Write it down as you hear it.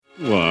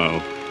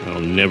Wow, I'll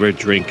never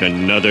drink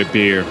another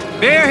beer.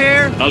 Beer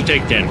here! I'll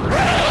take 10.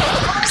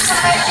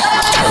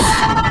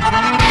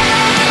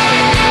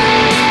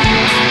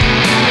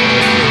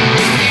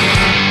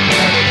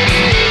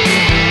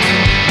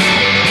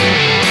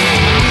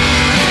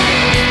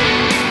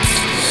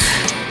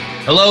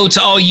 Hello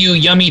to all you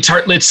yummy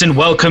tartlets and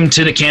welcome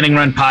to the Canning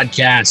Run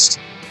podcast.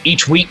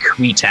 Each week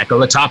we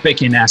tackle a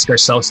topic and ask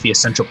ourselves the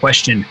essential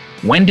question,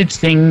 when did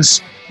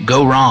things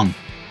go wrong?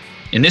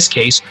 In this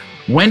case,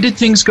 when did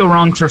things go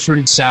wrong for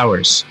fruited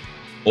sours?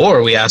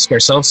 Or we ask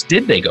ourselves,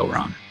 did they go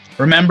wrong?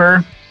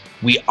 Remember,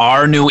 we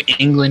are New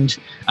England,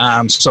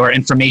 so our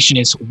information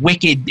is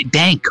wicked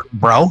dank,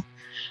 bro.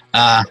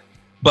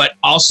 But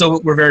also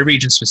we're very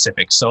region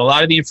specific. So a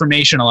lot of the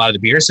information, a lot of the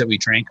beers that we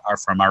drink are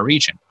from our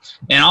region.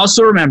 And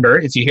also remember,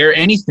 if you hear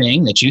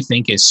anything that you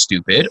think is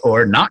stupid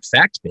or not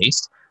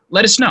fact-based,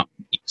 let us know.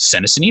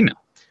 Send us an email.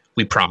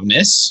 We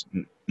promise,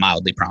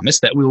 mildly promise,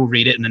 that we will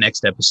read it in the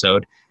next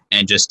episode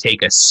and just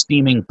take a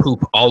steaming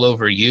poop all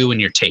over you and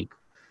your tape.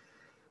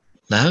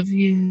 Love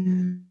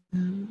you.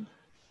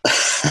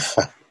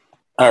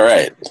 All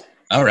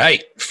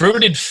right.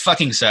 Fruited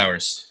fucking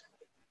sours.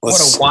 What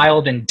a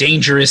wild and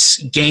dangerous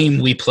game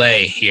we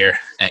play here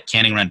at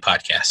Canning Run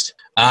Podcast.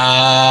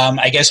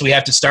 I guess we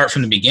have to start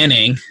from the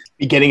beginning.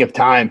 Beginning of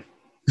time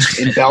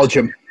in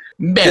Belgium.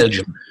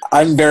 Belgium.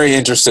 I'm very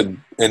interested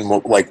in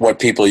what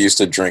people used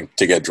to drink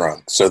to get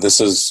drunk. So this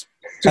is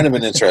kind of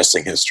an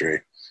interesting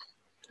history.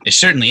 It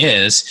certainly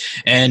is.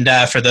 And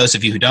for those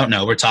of you who don't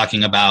know, we're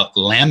talking about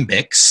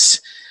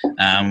lambics,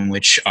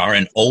 which are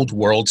an old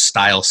world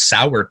style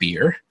sour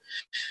beer,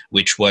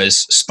 which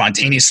was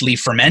spontaneously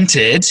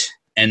fermented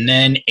and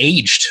then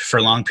aged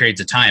for long periods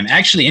of time.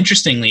 Actually,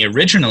 interestingly,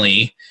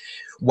 originally,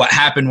 what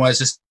happened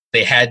was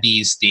they had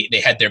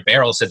they had their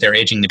barrels that they're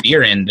aging the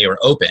beer in. They were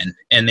open,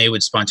 and they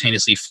would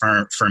spontaneously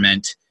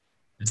ferment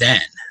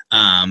then.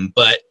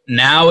 But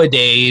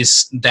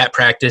nowadays, that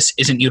practice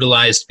isn't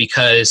utilized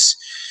because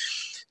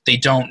they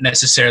don't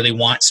necessarily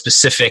want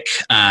specific,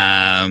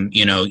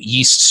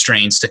 yeast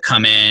strains to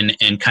come in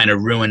and kind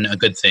of ruin a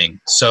good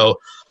thing. So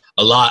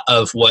a lot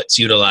of what's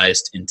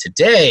utilized in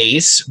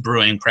today's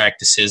brewing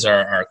practices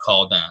are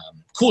called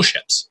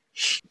coolships.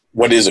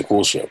 What is a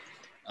coolship?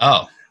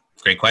 Oh,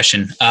 great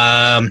question.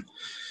 Tom,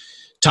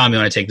 you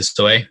want to take this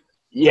away?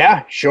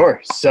 Yeah,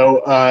 sure.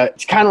 So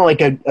it's kind of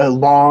like a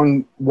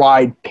long,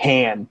 wide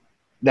pan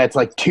that's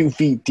like 2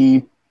 feet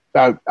deep,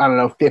 about,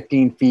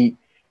 15 feet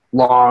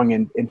long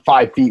and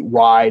 5 feet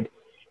wide.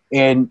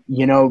 And,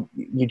 you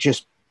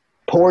just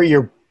pour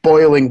your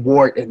boiling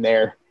wort in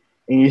there,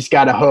 and you just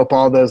got to hope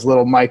all those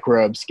little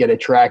microbes get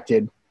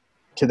attracted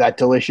to that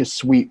delicious,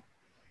 sweet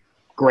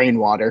grain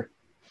water,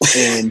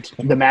 and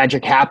the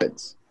magic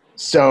happens.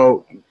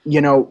 So,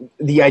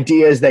 the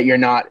idea is that you're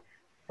not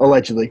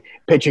allegedly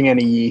pitching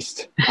any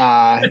yeast,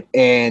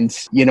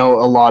 and, a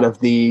lot of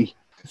the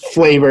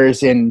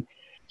flavors in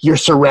your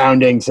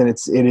surroundings, and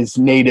it is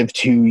native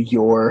to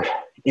your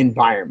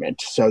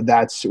environment. So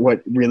that's what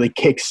really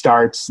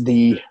kickstarts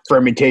the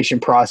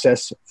fermentation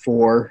process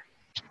for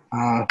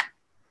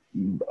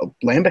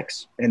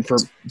lambics and for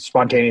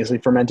spontaneously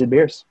fermented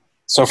beers.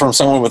 So from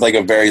someone with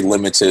a very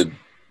limited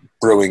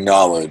brewing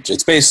knowledge,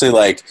 it's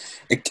basically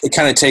it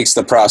kind of takes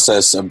the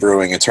process of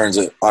brewing and turns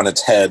it on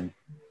its head,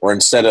 where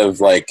instead of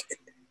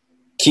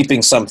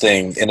keeping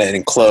something in an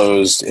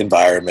enclosed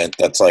environment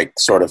that's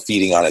sort of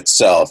feeding on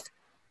itself,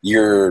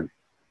 you're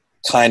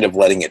kind of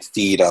letting it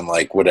feed on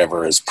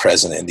whatever is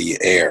present in the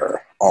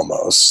air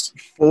almost.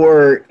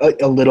 For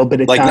a little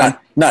bit of time.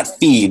 Not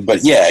feed,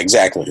 but yeah,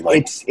 exactly.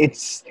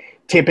 It's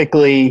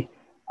typically,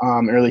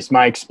 or at least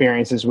my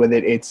experiences with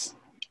it, it's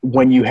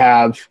when you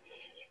have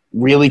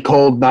really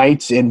cold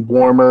nights and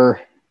warmer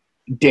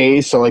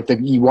days. So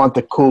you want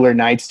the cooler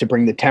nights to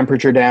bring the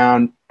temperature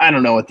down. I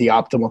don't know what the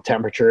optimal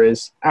temperature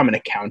is. I'm an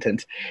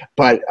accountant,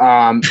 but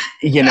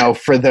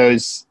for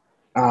those,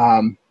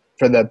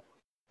 for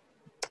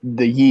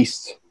the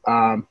yeast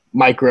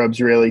microbes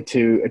really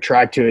to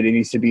attract to it, it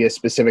needs to be a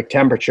specific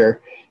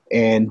temperature.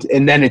 And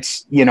then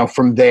it's,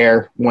 from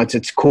there, once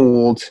it's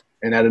cooled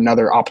and at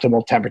another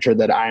optimal temperature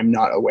that I'm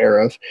not aware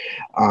of,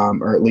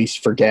 or at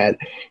least forget,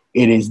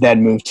 it is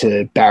then moved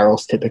to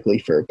barrels, typically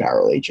for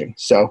barrel aging.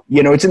 So,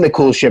 it's in the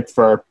coolship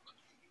for,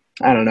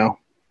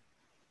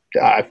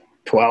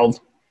 12,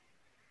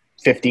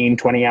 15,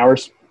 20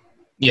 hours.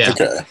 Yeah.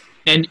 Okay.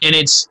 And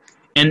it's,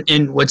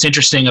 and what's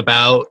interesting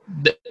about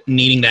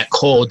needing that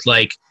cold,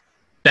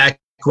 back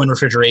when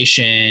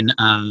refrigeration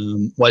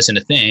wasn't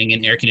a thing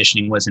and air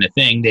conditioning wasn't a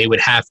thing, they would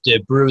have to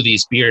brew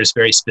these beers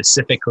very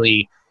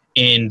specifically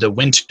in the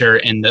winter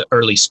and the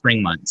early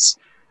spring months.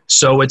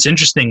 So what's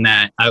interesting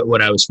that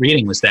what I was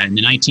reading was that in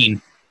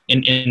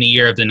the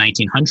year of the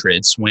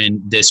 1900s,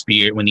 when these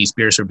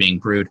beers were being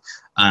brewed,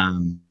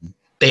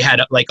 they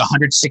had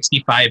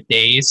 165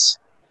 days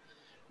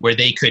where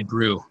they could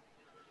brew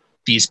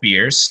these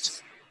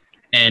beers.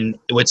 And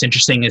what's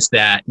interesting is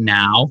that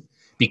now,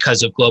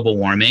 because of global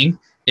warming,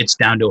 it's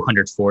down to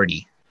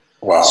 140.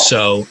 Wow.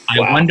 So I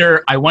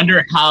wonder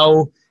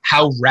how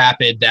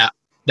rapid that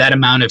that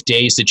amount of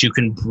days that you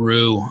can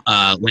brew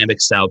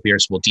lambic style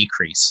beers will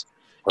decrease,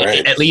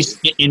 Right. at least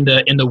in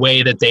the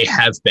way that they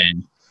have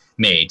been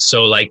made.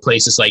 So like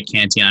places like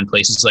Cantillon,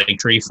 places like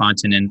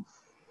Driefonteinen,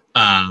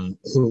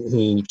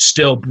 who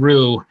still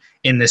brew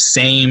in the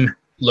same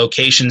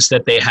locations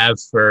that they have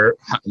for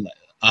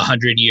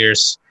 100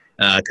 years.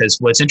 Because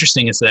what's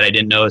interesting is that I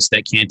didn't know is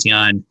that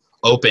Cantillon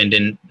opened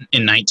in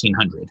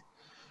 1900.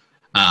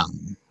 I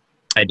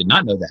did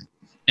not know that.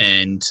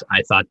 And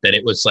I thought that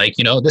it was like,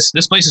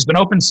 this place has been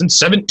open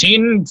since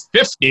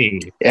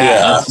 1750. Yeah,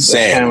 that's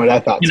same. kind of what I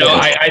thought. too.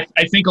 I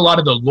think a lot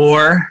of the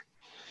lore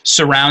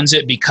surrounds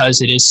it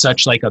because it is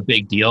such like a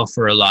big deal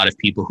for a lot of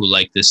people who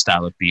like this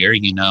style of beer,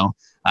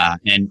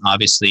 and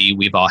obviously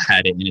we've all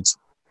had it and it's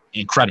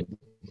incredible.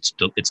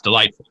 It's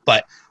delightful.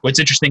 But what's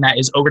interesting that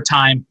is over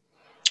time,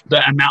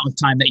 the amount of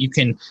time that you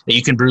can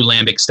brew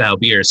lambic style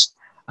beers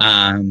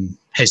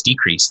has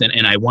decreased.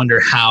 And I wonder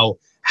how,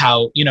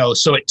 so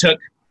it took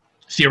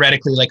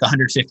theoretically like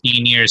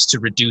 115 years to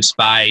reduce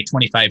by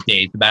 25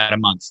 days, about a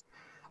month.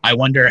 I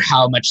wonder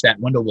how much that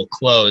window will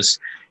close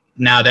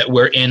now that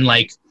we're in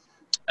like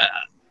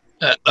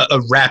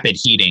a rapid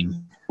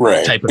heating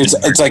Right. type of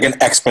It's like an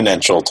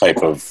exponential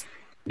type of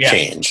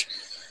change.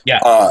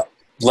 Yeah.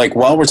 Like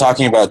while we're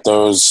talking about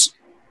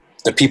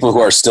the people who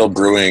are still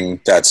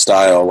brewing that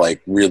style,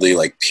 like really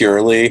like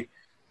purely,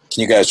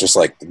 can you guys just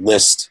like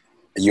list,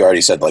 you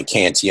already said like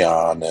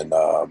Cantillon and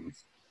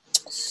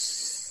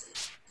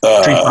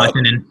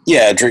Driefonteinen.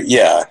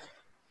 yeah.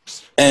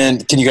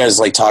 And can you guys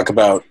like talk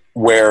about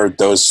where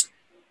those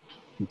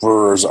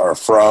brewers are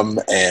from,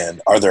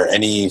 and are there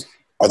any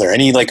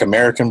like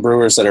American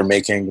brewers that are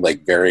making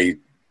like very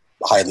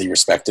highly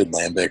respected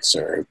lambics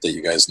or that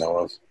you guys know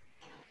of?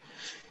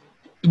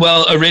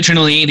 Well,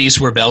 originally these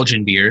were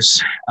Belgian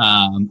beers.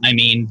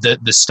 The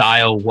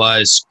style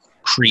was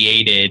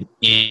created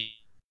in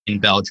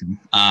Belgium,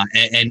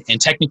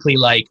 and technically,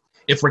 like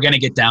if we're gonna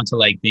get down to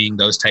like being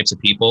those types of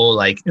people,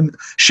 like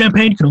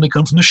champagne can only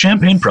come from the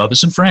Champagne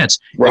province in France.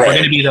 Right. If we're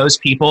gonna be those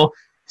people,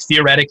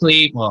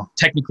 theoretically,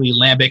 technically,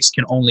 lambics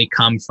can only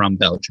come from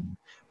Belgium.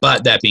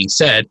 But that being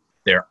said,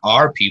 there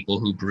are people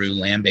who brew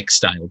lambic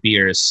style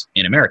beers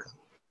in America.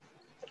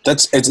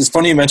 It's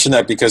funny you mentioned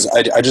that, because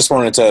I just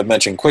wanted to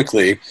mention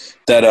quickly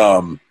that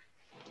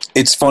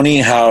it's funny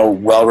how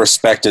well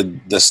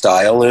respected the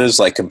style is,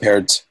 like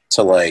compared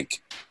to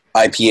like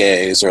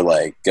IPAs or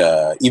like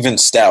even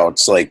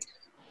stouts. Like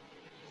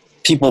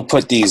people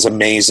put these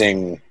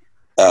amazing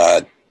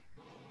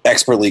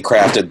expertly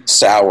crafted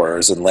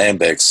sours and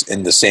lambics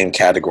in the same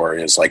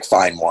category as like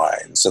fine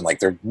wines, and like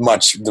they're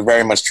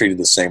very much treated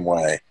the same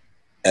way.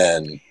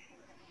 And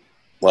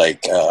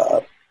like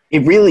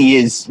it really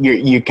is.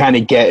 You're kind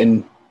of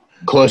getting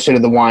closer to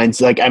the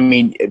wines. Like, I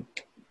mean,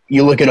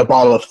 you look at a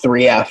bottle of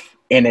 3F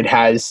and it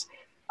has,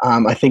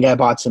 I think I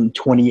bought some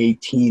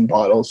 2018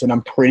 bottles, and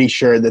I'm pretty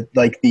sure that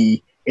like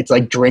it's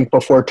like drink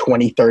before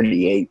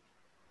 2038.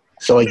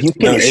 So like you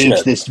can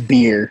age this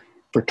beer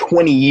for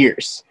 20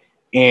 years,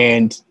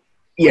 and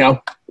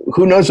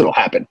who knows what'll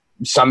happen.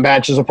 Some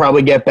batches will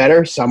probably get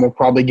better, some will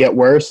probably get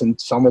worse, and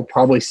some will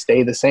probably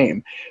stay the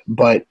same.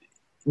 But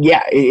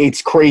yeah,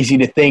 it's crazy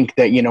to think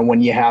that,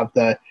 when you have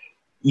like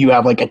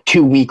a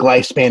 2-week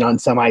lifespan on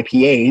some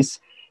IPAs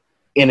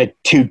and a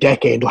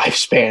 2-decade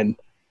lifespan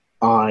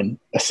on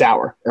a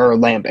sour or a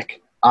lambic.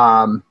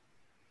 And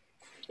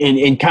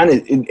kind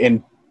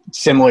of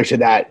similar to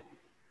that,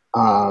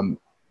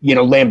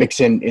 lambics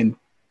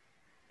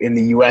in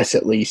the US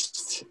at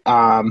least,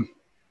 I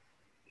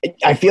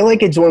feel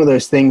like it's one of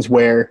those things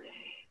where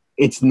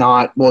it's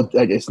not, well,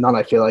 it's not,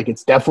 I feel like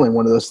it's definitely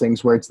one of those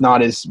things where it's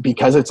not as,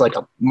 because it's like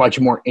a much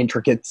more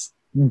intricate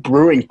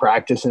brewing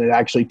practice, and it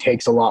actually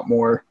takes a lot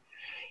more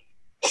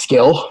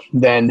skill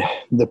than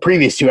the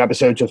previous 2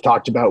 episodes we've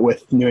talked about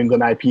with New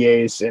England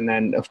IPAs. And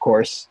then of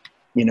course,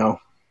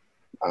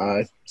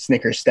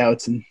 Snickers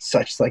stouts and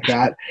such like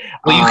that.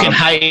 Well,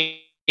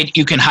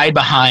 you can hide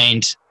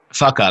behind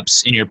fuck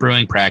ups in your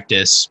brewing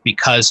practice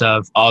because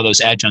of all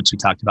those adjuncts we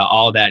talked about,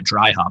 all that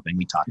dry hopping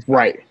we talked about.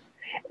 Right.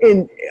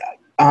 And,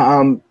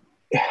 I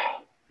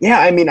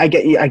mean, I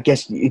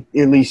guess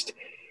at least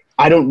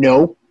I don't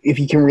know if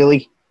you can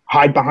really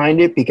hide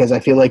behind it, because I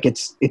feel like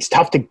it's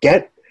tough to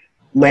get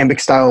lambic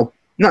style,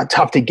 not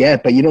tough to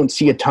get, but you don't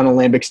see a ton of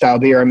lambic style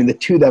beer. I mean, the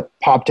 2 that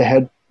pop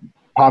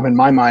in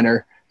my mind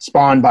are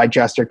Spawn by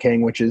Jester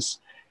King, which is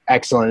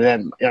excellent.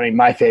 And I mean,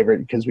 my favorite,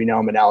 because we know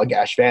I'm an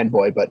Allagash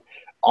fanboy, but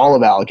all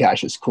of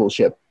Allagash's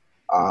Coolship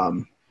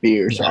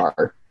beers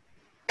are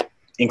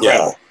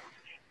incredible.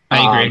 Yeah.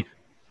 I agree.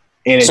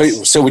 And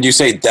so would you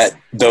say that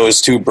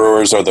those 2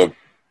 brewers are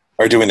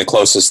doing the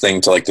closest thing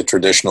to like the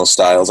traditional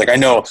styles? Like I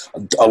know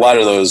a lot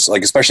of those,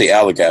 like especially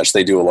Allagash,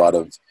 they do a lot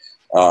of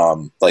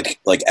like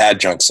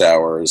adjunct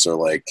sours, or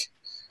like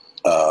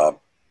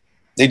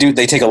they do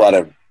a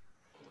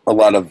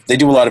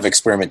lot of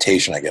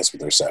experimentation, I guess,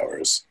 with their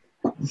sours.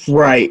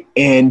 Right.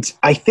 And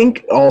I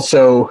think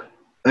also,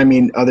 I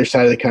mean, other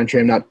side of the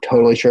country, I'm not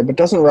totally sure, but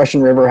doesn't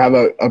Russian River have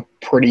a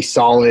pretty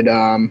solid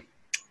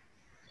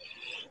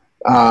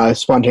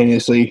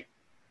spontaneously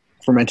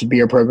fermented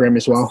beer program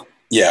as well.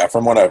 Yeah,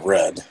 from what I've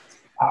read.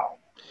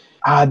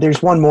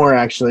 There's one more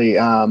actually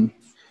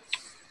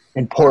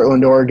in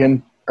Portland,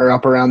 Oregon, or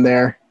up around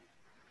there.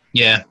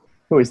 Yeah.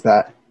 Who is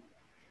that?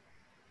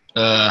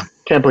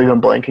 Can't believe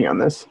I'm blanking on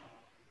this.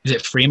 Is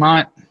it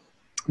Fremont?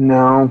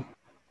 No.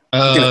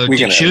 We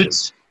can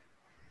Deschutes?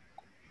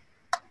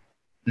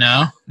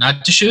 No,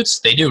 not Deschutes.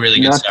 They do really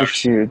good Not stuff.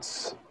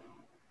 Deschutes.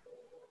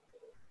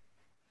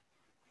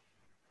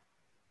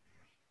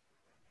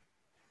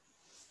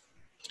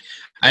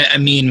 I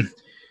mean,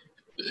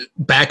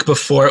 back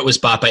before it was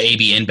bought by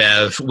AB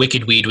InBev,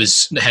 Wicked Weed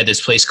had this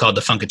place called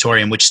the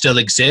Funkatorium, which still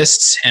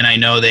exists, and I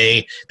know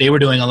they were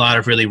doing a lot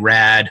of really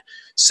rad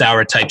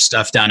sour type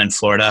stuff down in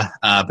Florida,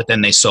 but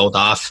then they sold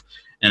off,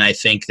 and I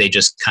think they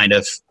just kind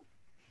of,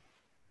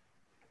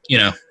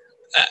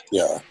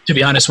 to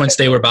be honest, once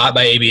they were bought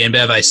by AB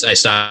InBev, I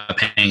stopped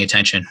paying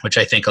attention, which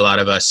I think a lot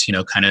of us,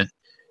 kind of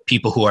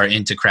people who are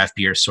into craft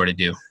beer sort of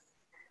do.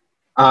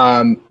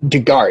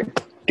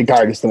 DeGard.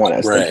 DeGard is the one I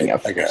was thinking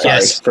of. Okay.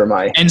 Sorry for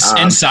my... And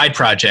side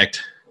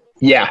project.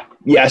 Yeah.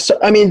 Yeah. So,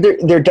 I mean,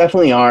 there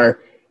definitely are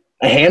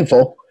a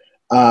handful.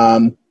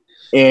 And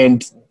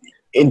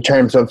in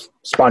terms of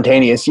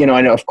spontaneous, I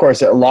know, of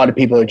course, a lot of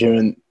people are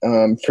doing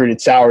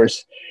fruited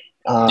sours.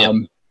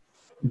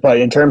 But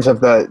in terms of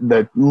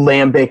the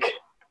lambic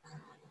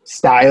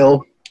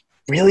style,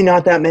 really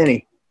not that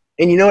many.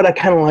 And you know what? I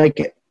kind of like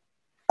it.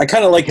 I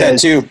kind of like that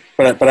too,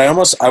 but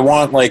I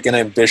want like an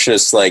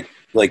ambitious like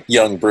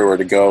young brewer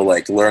to go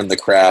like learn the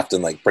craft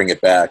and like bring it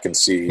back and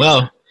see.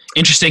 Well,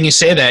 interesting you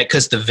say that,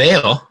 because the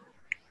Veil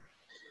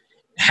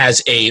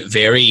has a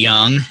very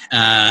young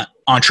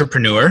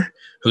entrepreneur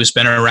who's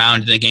been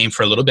around in the game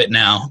for a little bit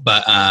now,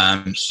 but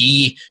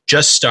he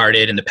just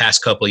started in the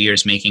past couple of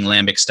years making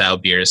lambic style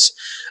beers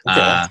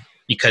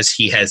because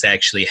he has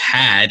actually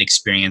had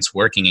experience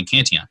working in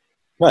Cantillon.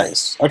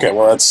 Nice. Okay,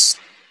 well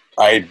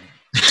I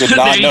did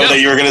not know that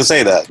you were going to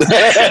say that.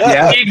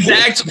 The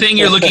exact thing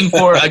you're looking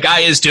for, a guy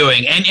is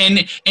doing,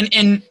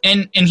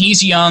 and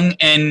he's young,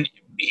 and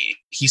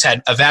he's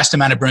had a vast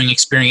amount of brewing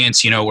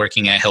experience.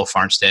 Working at Hill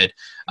Farmstead,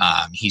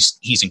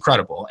 he's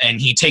incredible,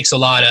 and he takes a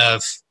lot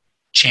of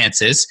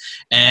chances.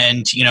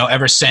 And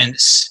ever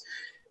since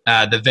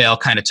the Veil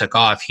kind of took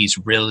off, he's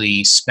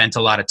really spent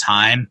a lot of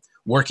time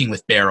working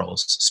with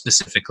barrels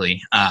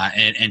specifically,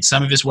 and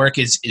some of his work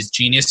is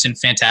genius and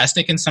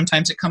fantastic, and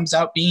sometimes it comes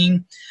out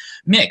being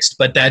mixed,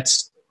 but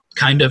that's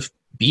kind of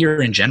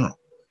beer in general.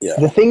 Yeah.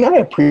 The thing I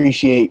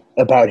appreciate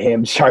about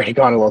him, sorry to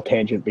go on a little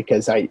tangent,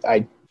 because I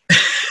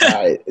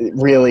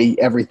really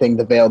everything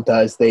the Veil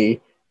does, they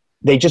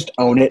just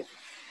own it.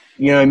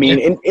 You know what I mean?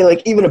 Yeah. And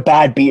like even a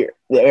bad beer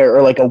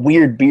or like a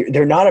weird beer,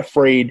 they're not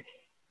afraid.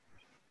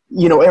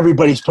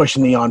 Everybody's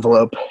pushing the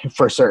envelope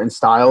for certain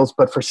styles,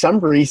 but for some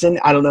reason,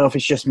 I don't know if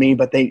it's just me,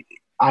 but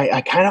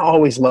I kind of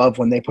always love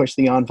when they push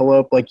the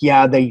envelope. Like,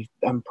 yeah,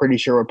 I'm pretty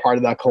sure we're part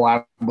of that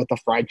collab with the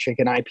fried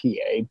chicken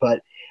IPA,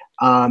 but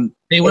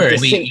they were.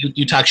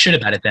 You talked shit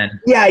about it then.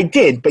 Yeah, I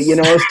did, but it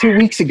was 2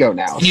 weeks ago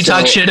now. You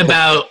talked shit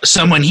about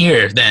someone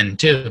here then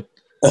too.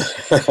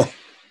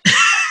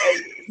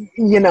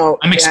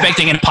 I'm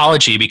expecting an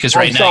apology because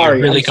now you're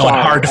really going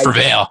hard for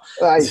Veil.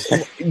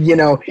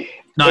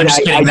 No, I'm just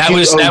kidding. That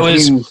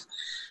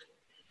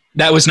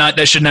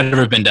should never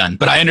have been done.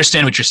 But I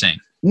understand what you're saying.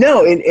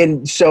 No,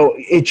 and so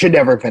it should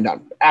never have been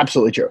done.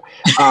 Absolutely true.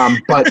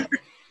 But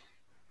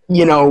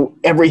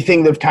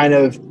everything they've kind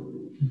of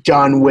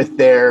done with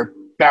their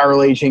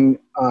barrel aging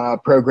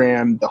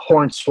program, the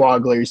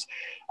Hornswogglers,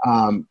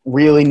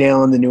 really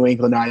nailing the New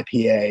England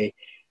IPA,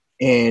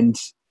 and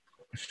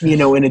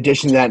in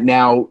addition to that,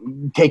 now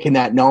taking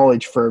that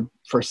knowledge for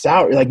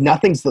sour, like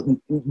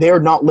they're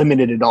not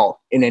limited at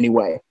all in any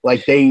way.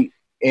 Like they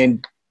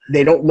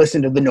don't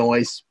listen to the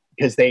noise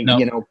because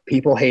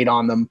people hate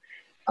on them.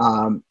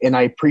 And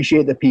I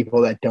appreciate the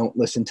people that don't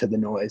listen to the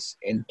noise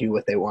and do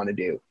what they want to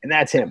do. And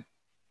that's him.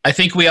 I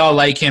think we all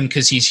like him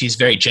because he's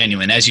very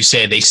genuine. As you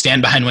say, they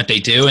stand behind what they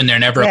do, and they're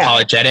never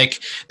apologetic.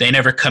 They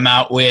never come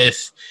out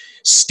with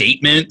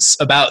statements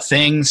about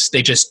things.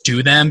 They just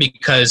do them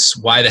because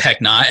why the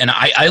heck not? And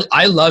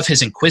I love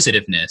his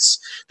inquisitiveness.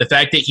 The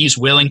fact that he's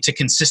willing to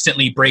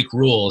consistently break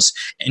rules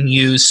and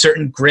use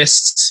certain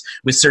grists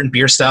with certain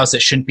beer styles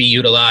that shouldn't be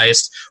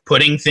utilized,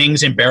 putting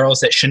things in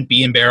barrels that shouldn't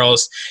be in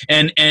barrels.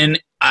 And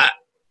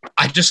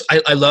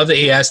I love that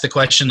he asked the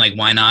question, like,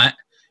 why not?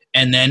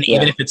 And then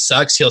even if it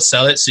sucks, he'll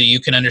sell it so you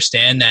can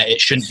understand that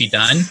it shouldn't be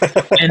done.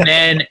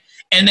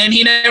 And then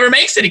he never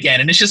makes it again.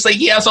 And it's just like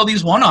he has all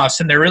these one-offs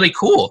and they're really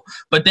cool.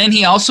 But then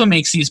he also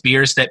makes these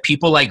beers that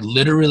people like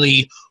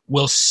literally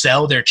will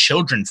sell their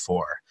children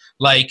for.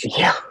 Like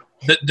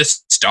the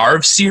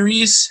Starve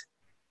series.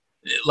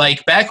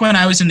 Like back when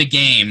I was in the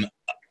game,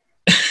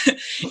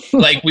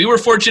 like we were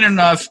fortunate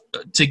enough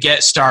to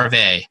get Starve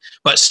A,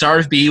 but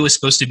Starve B was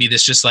supposed to be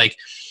this just like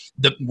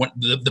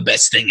the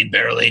best thing in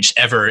barrel aged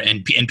ever.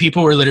 And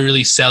people were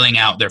literally selling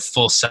out their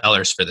full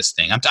sellers for this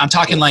thing. I'm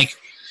talking like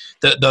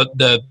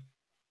the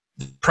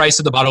price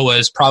of the bottle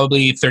was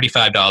probably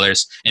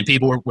 $35, and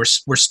people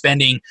were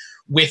spending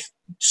with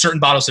certain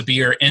bottles of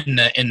beer in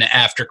the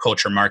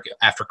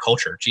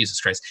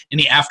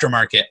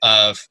aftermarket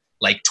of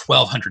like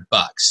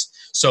 $1,200.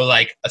 So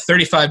like a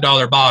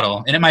 $35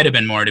 bottle, and it might have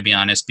been more, to be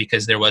honest,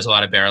 because there was a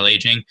lot of barrel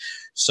aging.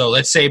 So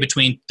let's say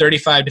between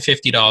 $35 to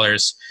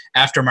 $50,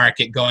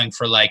 aftermarket going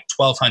for like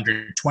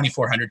 $1,200,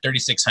 $2,400,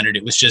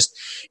 $3,600.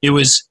 It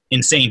was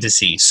insane to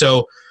see.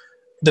 So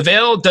the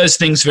Veil does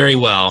things very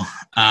well.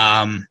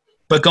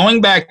 But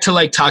going back to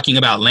like talking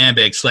about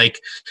lambics,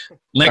 like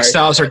lambic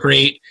styles are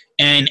great.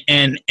 And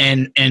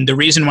the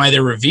reason why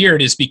they're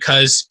revered is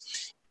because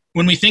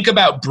when we think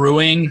about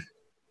brewing,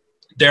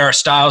 there are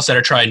styles that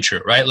are tried and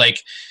true, right? Like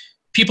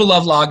people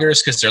love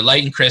lagers because they're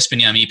light and crisp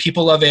and yummy.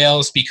 People love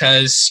ales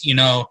because, you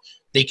know,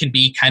 they can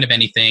be kind of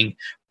anything.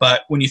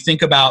 But when you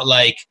think about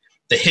like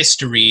the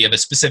history of a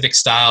specific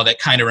style that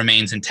kind of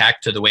remains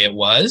intact to the way it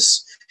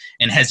was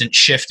and hasn't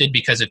shifted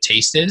because of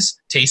tastes,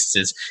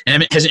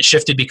 and it hasn't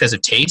shifted because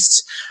of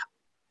tastes,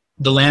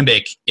 the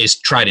lambic is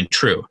tried and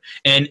true.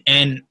 And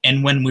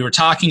when we were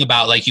talking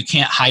about like you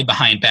can't hide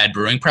behind bad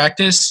brewing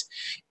practice,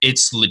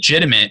 it's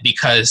legitimate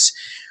because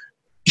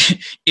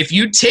if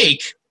you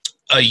take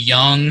a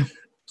young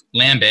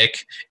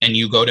lambic and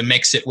you go to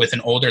mix it with an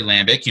older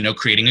lambic, you know,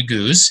 creating a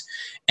goose,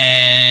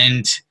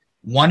 and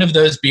one of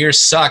those beers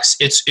sucks,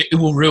 it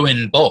will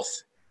ruin both.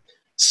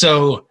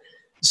 So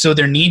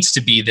there needs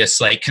to be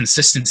this like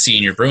consistency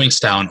in your brewing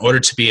style in order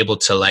to be able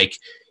to like,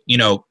 you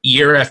know,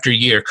 year after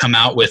year come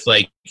out with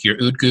like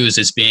your oud goose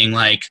as being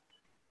like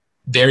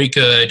very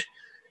good,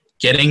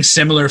 getting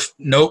similar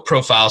note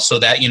profiles so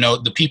that, you know,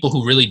 the people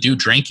who really do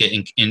drink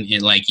it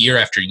in like year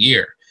after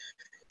year,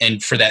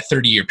 and for that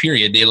 30-year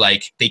period,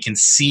 they can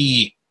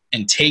see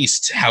and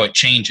taste how it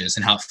changes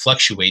and how it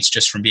fluctuates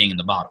just from being in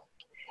the bottle.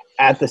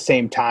 At the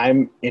same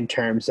time, in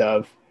terms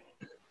of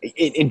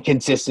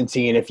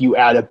inconsistency, and if you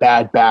add a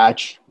bad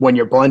batch when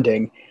you're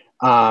blending,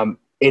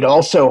 it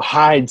also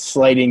hides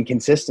slight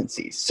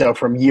inconsistencies. So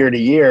from year to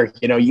year,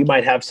 you know, you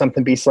might have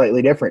something be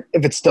slightly different.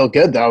 If it's still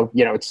good though,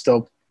 you know, it's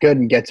still good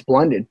and gets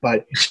blended.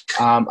 But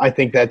I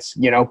think that's,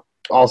 you know,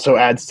 also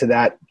adds to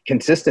that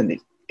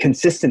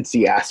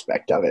consistency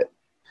aspect of it.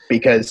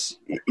 Because,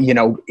 you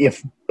know,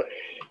 if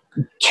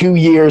 2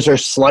 years are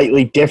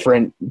slightly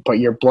different, but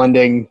you're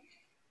blending,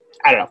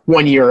 I don't know,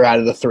 1 year out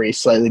of the three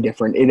slightly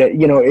different,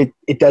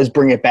 it does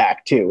bring it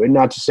back too. And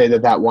not to say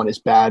that one is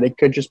bad. It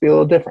could just be a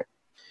little different.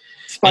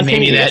 And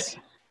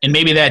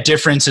maybe that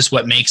difference is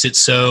what makes it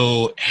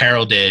so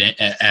heralded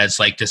as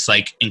like this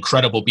like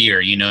incredible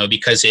beer, you know,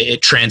 because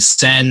it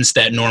transcends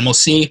that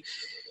normalcy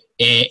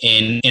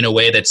in a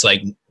way that's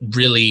like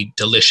really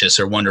delicious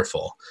or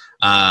wonderful.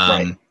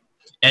 Right.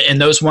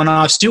 And those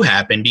one-offs do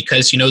happen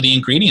because, you know, the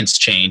ingredients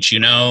change, you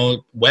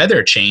know,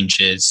 weather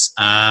changes.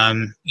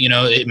 You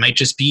know, it might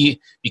just be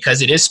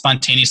because it is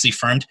spontaneously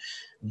firmed,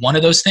 one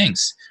of those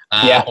things.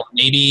 Or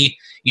maybe,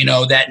 you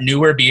know, that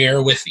newer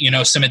beer with, you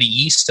know, some of the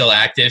yeast still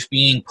active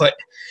being put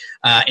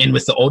in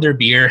with the older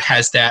beer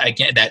has that,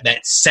 again,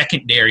 that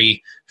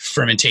secondary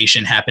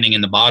fermentation happening in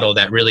the bottle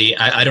that really,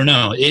 I don't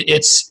know,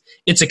 it's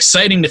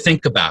exciting to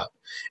think about.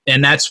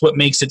 And that's what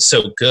makes it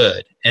so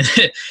good. And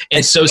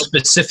it's so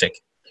specific.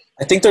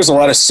 I think there's a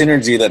lot of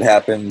synergy that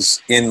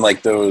happens in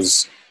like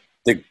the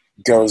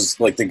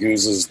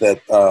gooses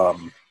that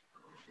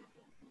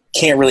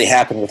can't really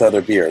happen with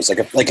other beers.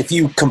 Like if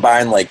you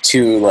combine like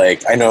two,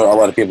 like I know a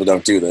lot of people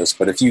don't do this,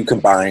 but if you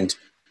combined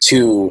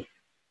two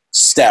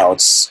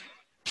stouts,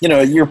 you know,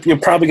 you're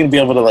probably going to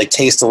be able to like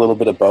taste a little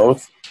bit of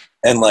both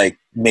and like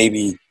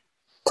maybe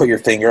put your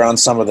finger on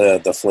some of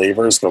the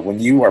flavors. But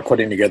when you are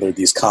putting together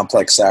these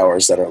complex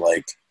sours that are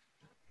like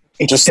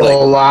it's just still like,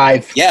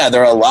 alive. Yeah,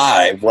 they're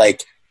alive.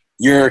 Like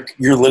you're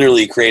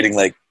literally creating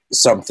like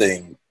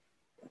something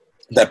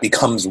that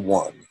becomes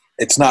one.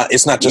 It's not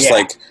just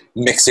like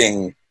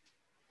mixing.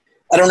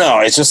 I don't know.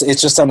 It's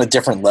just on a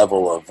different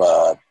level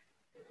of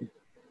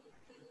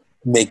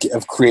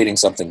creating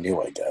something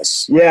new, I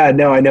guess. Yeah,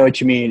 no, I know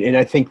what you mean. And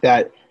I think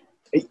that,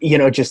 you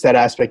know, just that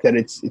aspect that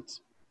it's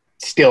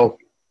still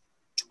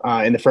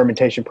in the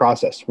fermentation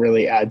process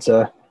really adds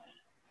a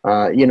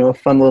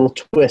fun little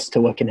twist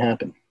to what can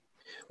happen.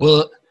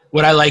 Well,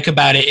 what I like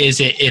about it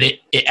is it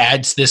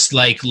adds this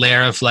like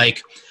layer of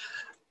like,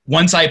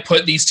 once I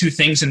put these two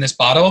things in this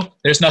bottle,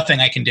 there's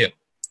nothing I can do.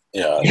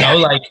 Yeah. You know,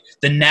 like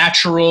the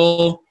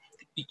natural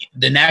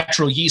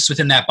yeast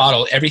within that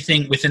bottle,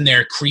 everything within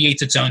there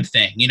creates its own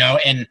thing, you know,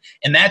 and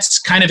that's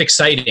kind of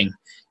exciting,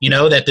 you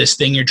know, that this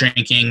thing you're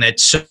drinking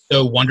that's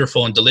so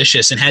wonderful and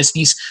delicious and has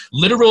these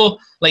literal,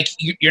 like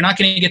you're not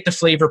going to get the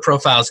flavor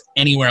profiles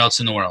anywhere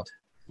else in the world,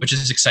 which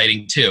is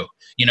exciting too.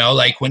 You know,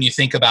 like when you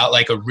think about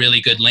like a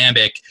really good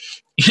lambic,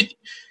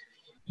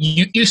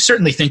 you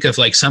certainly think of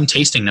like some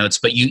tasting notes,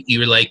 but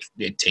you're like,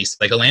 it tastes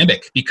like a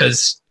lambic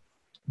because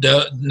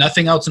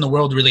nothing else in the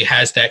world really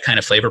has that kind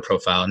of flavor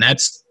profile. And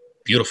that's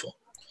beautiful.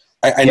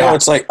 I know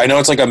it's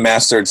like a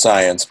mastered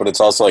science, but it's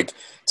also like,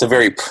 it's a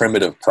very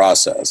primitive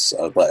process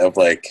of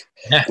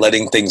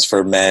letting things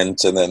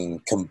ferment and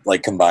then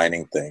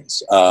combining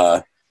things.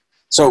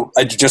 So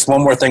just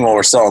one more thing while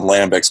we're still on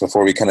lambics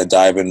before we kind of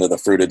dive into the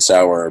fruited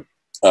sour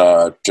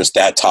just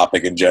that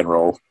topic in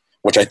general,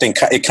 which I think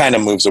it kind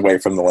of moves away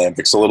from the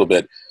lambics a little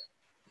bit.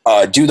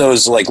 Do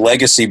those like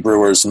legacy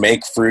brewers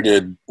make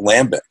fruited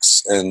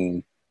lambics,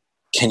 and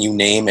can you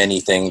name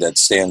anything that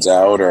stands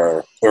out,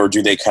 or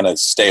do they kind of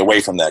stay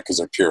away from that because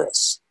they're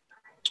purists?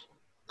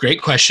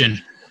 Great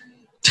question.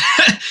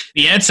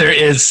 The answer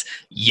is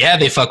yeah,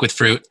 they fuck with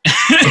fruit.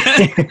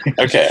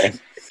 Okay.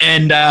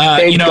 And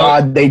thank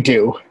God they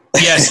do.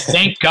 Yes,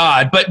 thank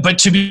God. But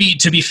to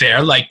be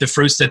fair, like the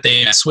fruits that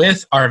they mess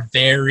with are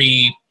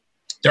they're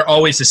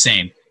always the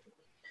same.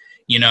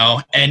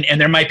 And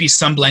there might be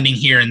some blending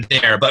here and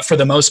there, but for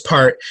the most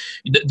part,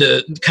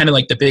 the kind of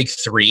like the big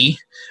three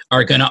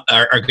are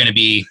gonna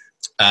be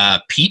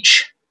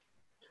peach,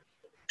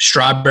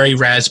 strawberry,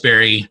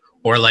 raspberry,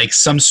 or like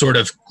some sort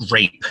of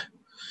grape.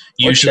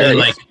 Usually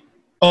like,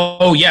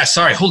 oh yeah,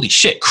 sorry, holy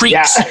shit,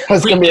 Creeks. Yeah,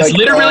 Creek is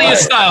literally a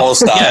style. Whole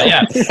style.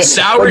 Yeah.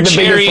 Sour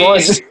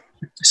cherries.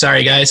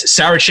 Sorry guys,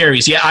 sour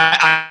cherries. Yeah,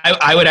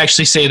 I would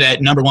actually say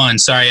that number one.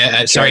 Sorry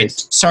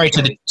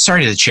to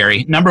the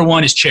cherry. Number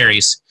one is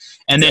cherries.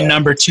 And then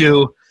number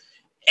two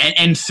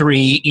and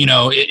three,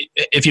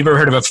 if you've ever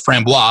heard of a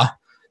framboise,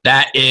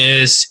 that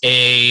is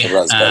a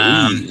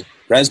raspberry.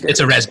 It's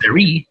a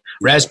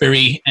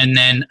raspberry, and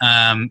then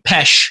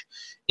pêche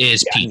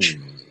is peach.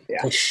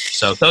 Yeah.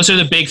 So those are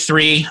the big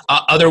three.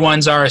 Other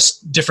ones are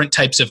different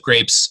types of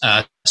grapes,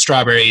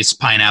 strawberries,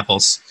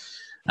 pineapples,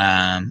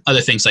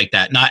 other things like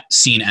that. Not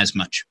seen as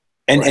much.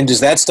 And does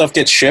that stuff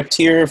get shipped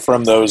here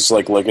from those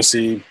like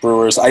legacy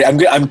brewers?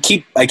 I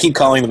keep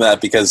calling them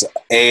that because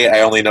I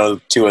only know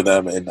two of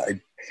them, and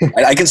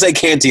I can say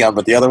Cantillon,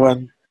 but the other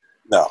one,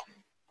 no.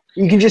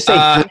 You can just say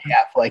 3F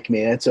like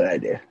me. That's what I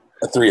do.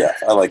 A 3F.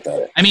 I like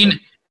that. I mean,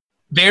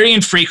 very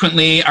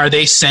infrequently are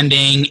they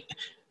sending.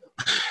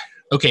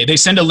 Okay, they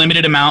send a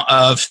limited amount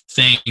of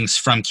things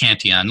from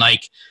Cantillon,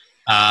 like.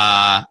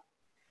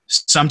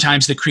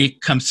 Sometimes the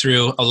Creek comes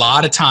through. A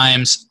lot of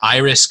times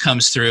Iris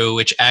comes through,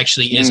 which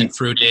actually isn't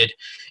fruited.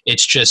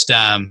 It's just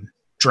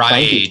dry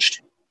aged.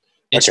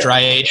 It's dry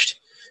aged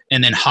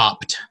and then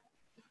hopped.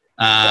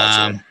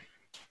 Gotcha.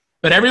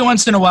 But every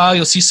once in a while,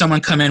 you'll see someone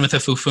come in with a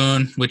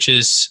Fufun, which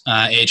is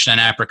aged on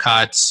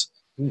apricots.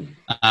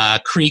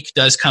 Creek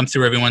does come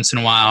through every once in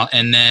a while.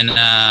 And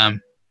then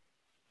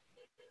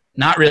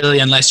not really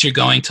unless you're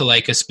going to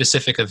like a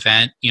specific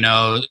event,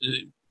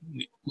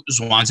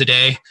 Zwanza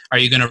Day, are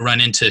you going to run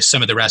into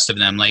some of the rest of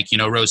them, like,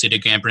 Rosé de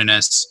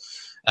Gambrinus,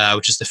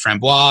 which is the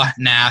framboise,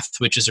 Nath,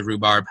 which is a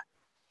rhubarb,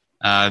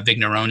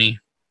 Vigneroni.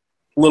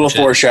 Little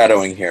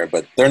foreshadowing here,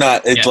 but they're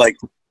not, it's like,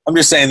 I'm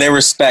just saying they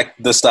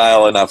respect the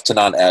style enough to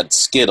not add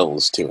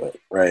Skittles to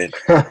it, right?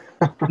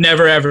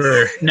 Never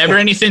ever. Never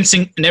anything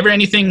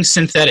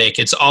synthetic.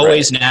 It's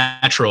always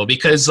natural,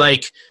 because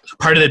like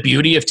part of the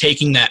beauty of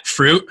taking that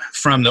fruit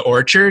from the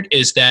orchard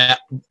is that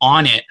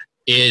on it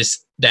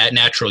is that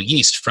natural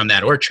yeast from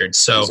that orchard.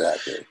 So,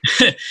 exactly.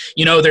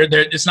 They're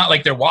it's not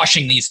like they're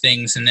washing these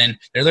things and then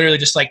they're literally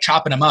just like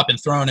chopping them up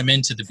and throwing them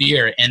into the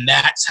beer, and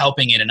that's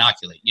helping it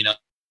inoculate,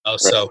 Right.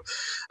 So,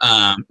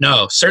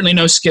 no, certainly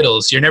no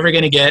Skittles. You're never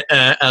going to get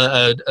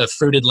a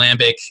fruited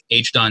lambic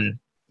aged on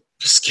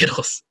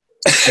Skittles.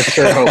 I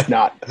sure hope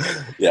not.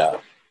 Yeah.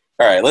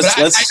 All right, let's.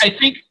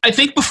 I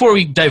think before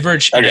we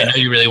diverge, okay. I know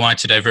you really want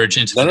to diverge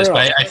into this,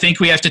 but I think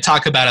we have to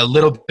talk about a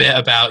little bit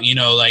about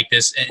like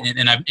this,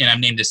 and I've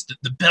named this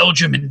the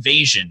Belgium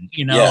invasion.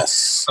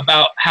 Yes.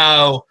 About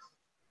how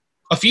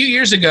a few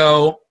years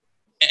ago,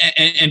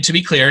 and to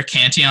be clear,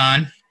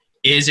 Cantillon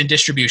is in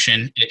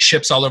distribution. It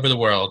ships all over the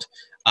world,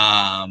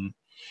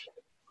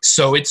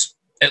 so it's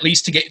at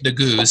least to get the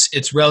goose,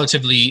 it's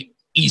relatively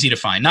easy to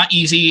find. Not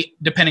easy,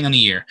 depending on the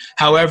year.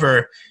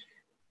 However,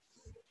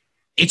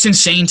 it's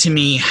insane to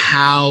me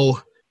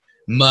how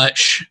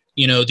much,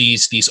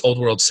 these old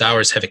world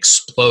sours have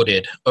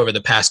exploded over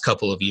the past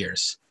couple of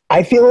years.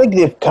 I feel like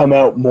they've come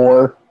out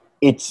more.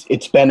 It's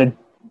been a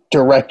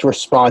direct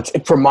response,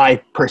 from my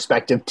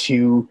perspective,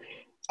 to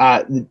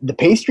the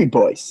pastry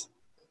boys.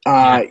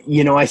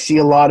 I see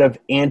a lot of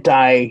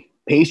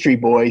anti-pastry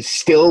boys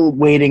still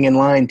waiting in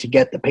line to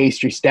get the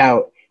pastry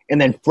stout and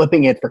then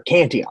flipping it for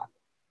Cantillon.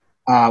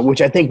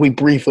 Which I think we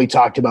briefly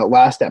talked about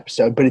last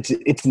episode, but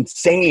it's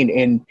insane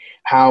in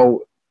how,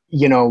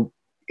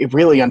 it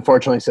really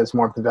unfortunately says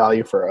more of the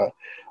value for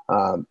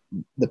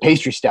the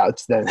pastry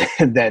stouts than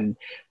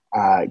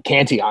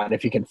Cantillon.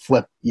 If you can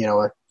flip,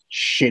 a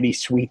shitty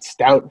sweet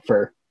stout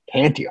for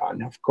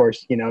Cantillon, of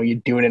course, you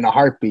do it in a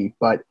heartbeat,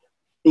 but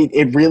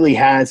it really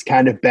has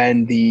kind of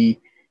been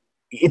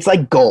it's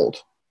like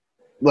gold.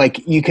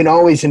 Like, you can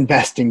always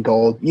invest in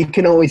gold. You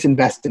can always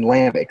invest in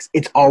lambics.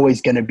 It's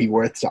always going to be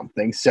worth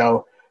something.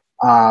 So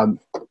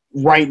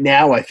right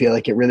now, I feel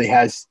like it really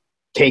has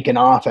taken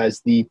off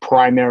as the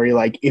primary,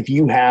 like, if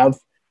you have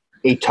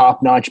a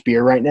top-notch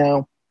beer right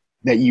now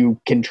that you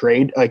can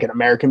trade, like an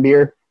American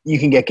beer, you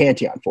can get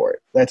Cantillon for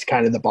it. That's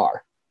kind of the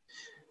bar.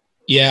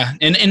 Yeah,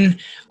 and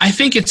I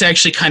think it's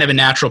actually kind of a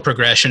natural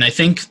progression. I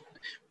think,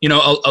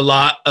 a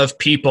lot of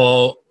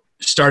people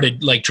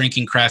started like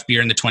drinking craft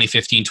beer in the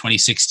 2015,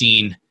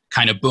 2016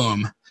 kind of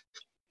boom.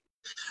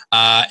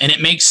 And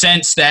it makes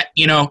sense that,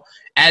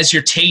 as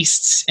your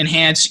tastes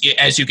enhance,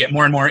 as you get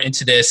more and more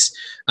into this,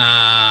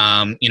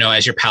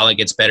 as your palate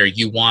gets better,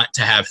 you want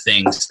to have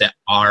things that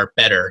are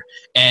better.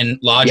 And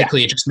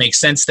logically, It just makes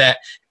sense that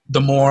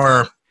the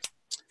more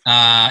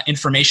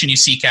information you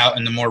seek out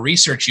and the more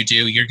research you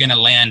do, you're going to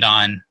land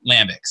on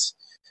lambics.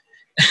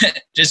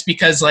 Just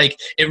because,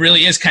 it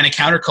really is kind of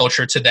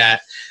counterculture to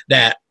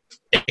that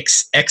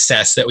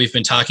excess that we've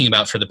been talking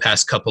about for the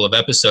past couple of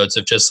episodes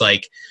of just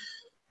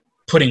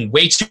putting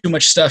way too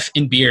much stuff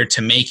in beer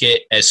to make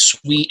it as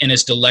sweet and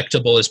as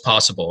delectable as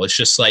possible. It's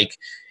just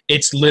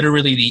it's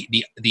literally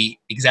the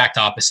exact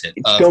opposite.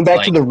 It's going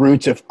back to the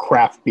roots of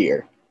craft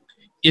beer.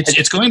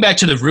 It's going back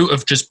to the root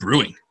of just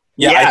brewing.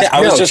 Yeah,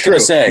 I was just going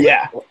to say,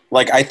 yeah.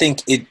 I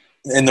think it,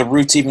 and the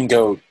roots even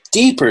go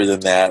deeper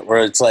than that,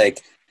 where it's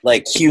like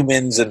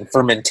humans and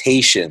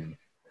fermentation.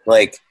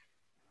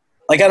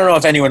 I don't know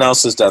if anyone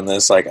else has done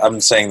this.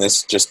 I'm saying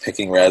this just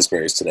picking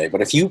raspberries today,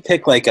 but if you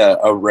pick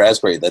a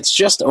raspberry that's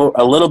just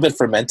a little bit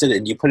fermented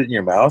and you put it in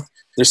your mouth,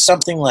 there's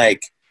something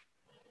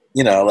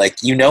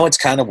it's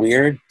kind of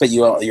weird, but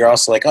you're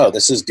also oh,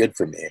 this is good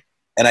for me.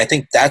 And I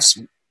think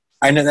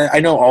I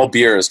know all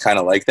beer is kind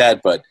of like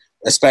that, but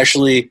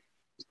especially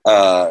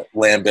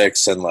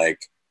lambics and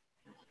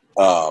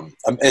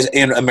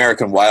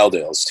American wild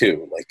ales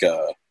too,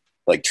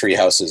 like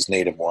Treehouse's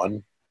Native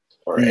 1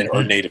 or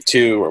Native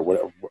 2 or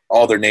whatever.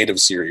 All their Native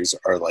series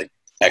are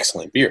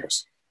excellent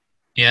beers.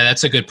 Yeah,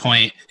 that's a good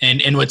point.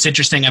 And what's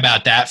interesting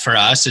about that for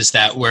us is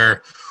that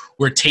we're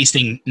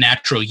tasting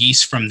natural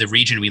yeast from the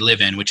region we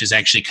live in, which is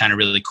actually kind of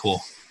really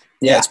cool.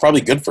 Yeah, it's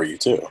probably good for you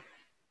too.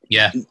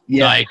 Yeah,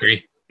 no, I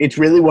agree. It's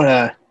really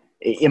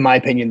in my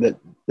opinion, the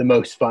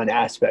most fun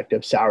aspect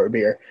of sour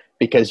beer,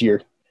 because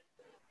you're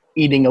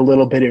eating a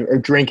little bit or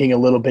drinking a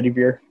little bit of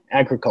your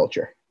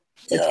agriculture.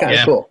 It's kind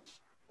of cool.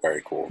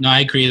 Very cool. No,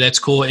 I agree. That's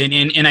cool.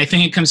 And I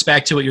think it comes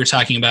back to what you were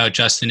talking about,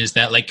 Justin, is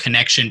that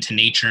connection to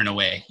nature in a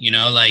way,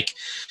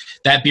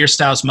 that beer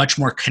style is much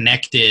more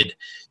connected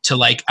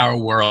to our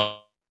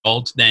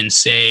world than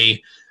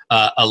say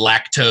a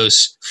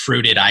lactose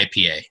fruited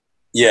IPA.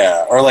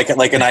 Yeah. Or an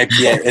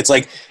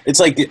IPA. it's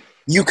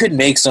you could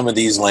make some of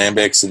these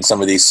lambics and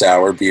some of these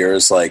sour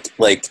beers,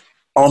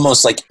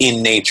 almost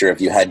in nature if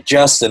you had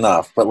just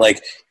enough, but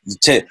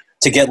to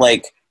get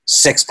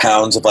 6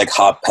 pounds of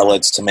hop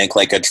pellets to make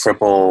a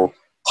triple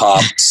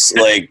hops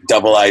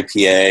double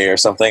IPA or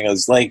something.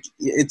 It's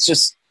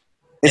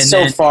it's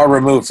so far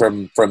removed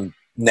from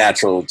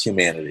natural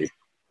humanity.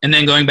 And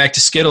then going back to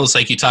Skittles,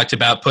 you talked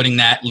about putting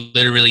that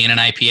literally in an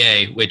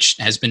IPA, which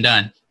has been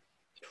done.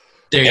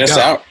 There you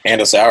go.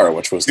 And a sour,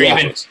 which was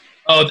delicious.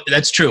 Oh,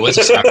 that's true. It was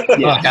a sour.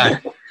 Yeah.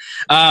 Oh,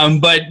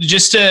 God. But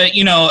just to,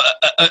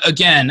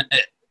 again,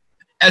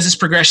 as this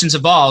progression's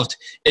evolved,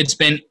 it's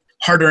been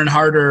harder and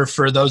harder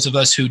for those of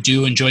us who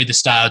do enjoy the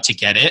style to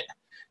get it,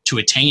 to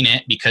attain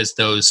it, because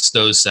those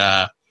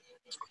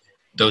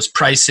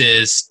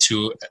prices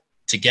to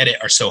get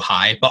it are so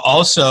high. But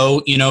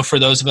also, for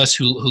those of us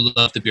who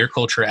love the beer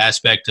culture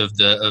aspect of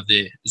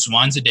the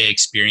Zwanzadeh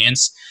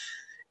experience,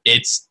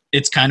 it's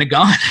kind of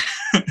gone.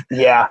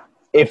 Yeah.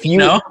 If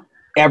you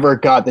ever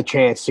got the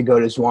chance to go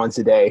to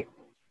Zwanzadeh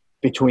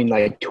between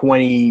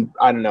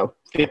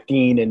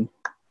 15 and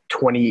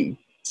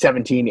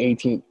 2017,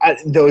 18,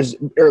 those,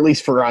 or at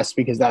least for us,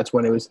 because that's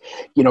when it was,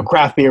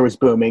 craft beer was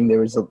booming. There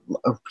was a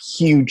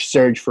huge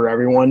surge for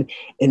everyone.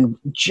 And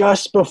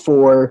just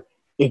before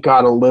it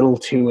got a little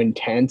too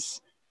intense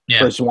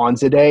for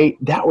Zwanzadeh,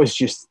 that was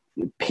just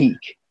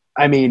peak.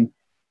 I mean,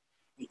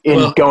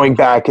 going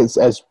back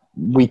as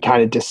we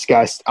kind of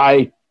discussed,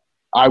 I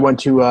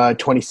went to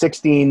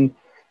 2016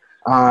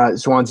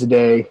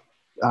 Zwanzadeh.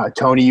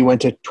 Tony, you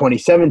went to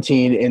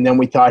 2017, and then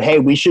we thought, hey,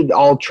 we should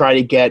all try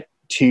to get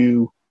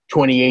to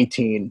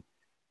 2018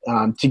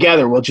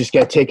 together. We'll just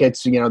get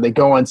tickets. They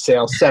go on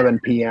sale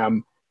 7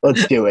 p.m.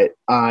 Let's do it.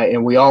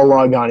 And we all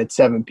log on at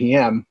 7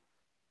 p.m.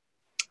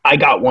 I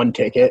got one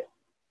ticket,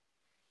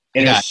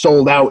 and it was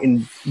sold out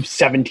in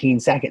 17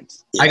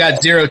 seconds. I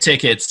got 0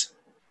 tickets.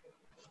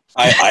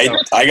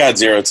 I got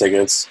 0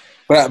 tickets,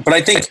 but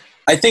I think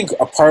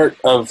a part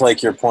of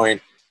your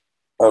point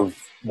of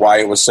why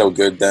it was so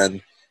good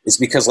then is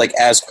because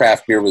as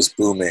craft beer was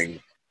booming,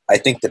 I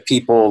think the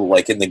people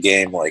in the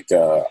game,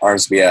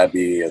 Armsby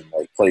Abbey and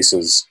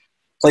places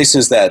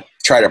that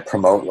try to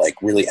promote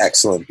really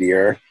excellent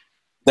beer,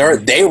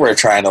 they were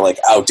trying to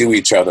outdo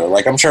each other.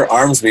 I'm sure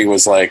Armsby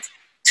was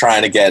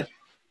trying to get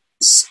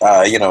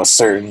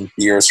certain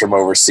beers from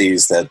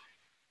overseas that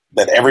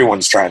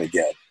everyone's trying to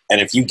get.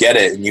 And if you get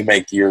it and you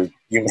make your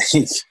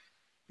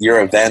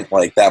event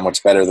that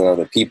much better than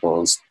other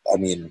people's, I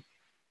mean,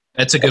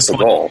 that's a good point.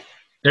 Goal.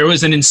 There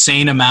was an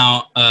insane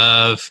amount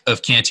of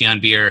Cantillon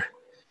beer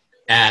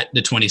at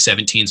the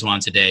 2017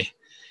 Zwanzadeh.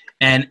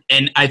 And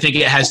I think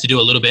it has to do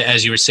a little bit,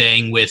 as you were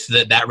saying, with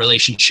that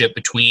relationship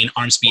between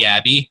Armsby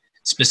Abbey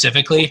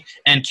specifically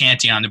and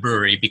Cantillon, the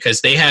brewery,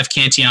 because they have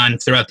Cantillon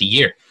throughout the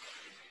year.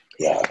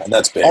 Yeah, and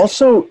that's big.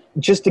 Also,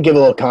 just to give a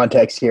little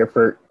context here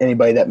for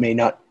anybody that may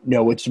not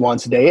know what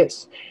Zwanzadeh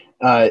is,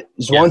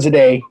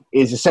 Zwanzadeh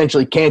is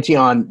essentially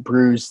Cantillon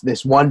brews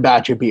this one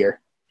batch of beer.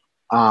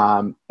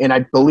 And I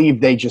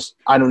believe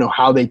I don't know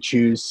how they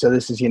choose. So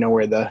this is,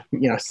 where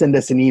send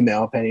us an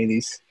email if any of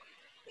these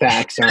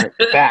facts aren't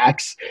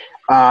facts.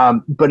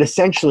 But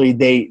essentially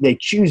they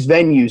choose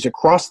venues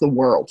across the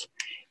world,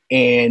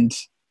 and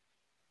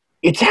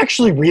it's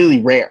actually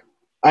really rare.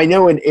 I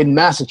know in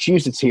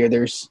Massachusetts here,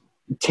 there's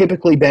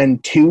typically been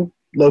 2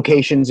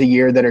 locations a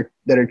year that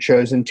are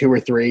chosen, 2 or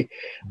 3.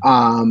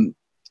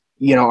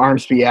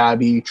 Armsby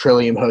Abbey,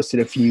 Trillium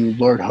hosted a few,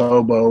 Lord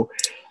Hobo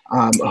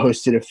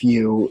hosted a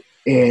few,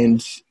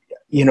 and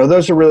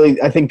those are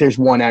really. I think there's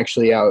one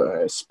actually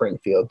out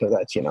Springfield, but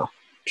that's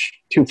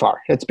too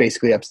far. That's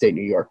basically upstate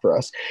New York for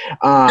us.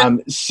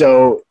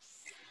 So,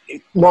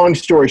 long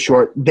story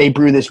short, they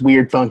brew this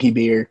weird, funky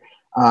beer,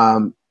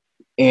 and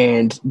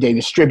they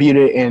distribute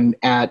it. And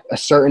at a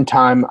certain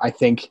time, I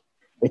think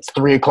it's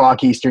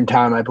 3:00 Eastern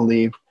time, I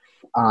believe.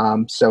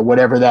 So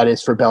whatever that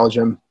is for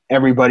Belgium,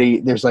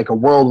 there's like a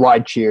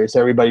worldwide cheers.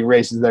 Everybody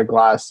raises their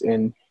glass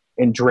and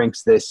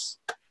drinks this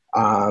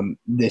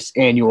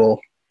annual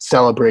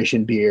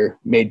celebration beer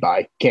made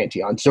by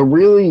Cantillon. So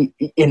really,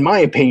 in my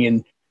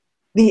opinion,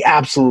 the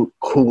absolute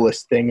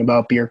coolest thing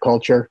about beer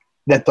culture,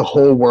 that the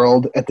whole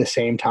world at the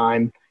same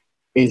time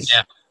is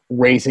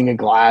raising a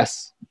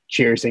glass,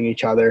 cheersing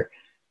each other,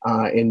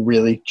 and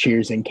really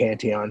cheersing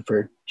Cantillon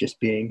for just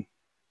being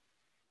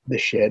the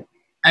shit.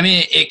 I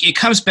mean, it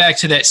comes back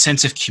to that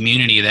sense of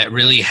community that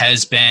really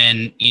has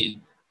been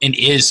and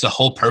is the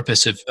whole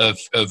purpose of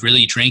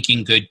really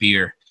drinking good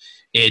beer.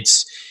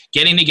 It's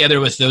getting together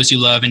with those you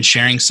love and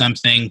sharing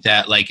something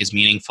that is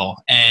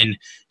meaningful. And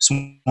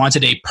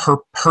Zwanzadeh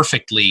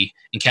perfectly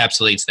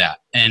encapsulates that.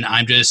 And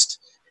I'm just,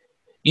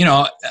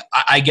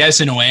 I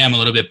guess in a way I'm a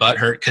little bit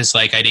butthurt because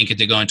I didn't get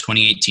to go in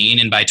 2018,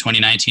 and by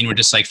 2019 we're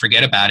just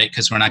forget about it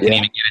because we're not going to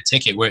even get a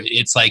ticket. Where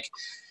it's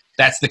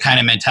that's the kind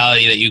of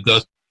mentality that you go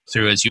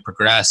through as you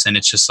progress, and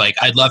it's just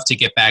I'd love to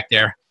get back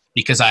there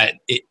because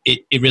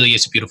it really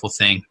is a beautiful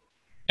thing.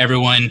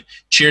 Everyone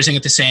cheersing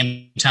at the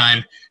same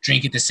time,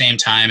 drink at the same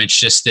time. It's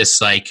just this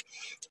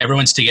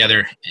everyone's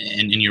together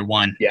and you're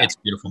one. Yeah. It's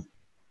beautiful.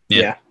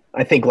 Yeah.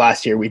 I think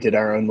last year we did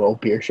our own little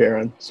beer share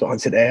on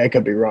Zwanzadeh. I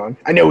could be wrong.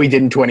 I know we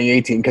did in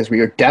 2018 because we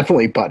were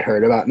definitely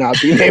butthurt about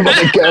not being able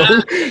to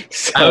go.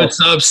 So. I was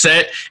so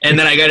upset. And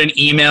then I got an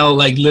email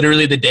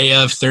literally the day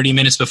of, 30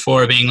 minutes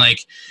before, being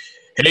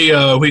hey,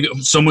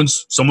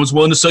 someone's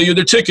willing to sell you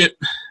their ticket.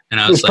 And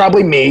I was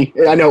probably me.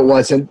 I know it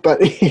wasn't, but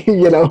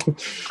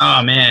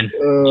Oh man.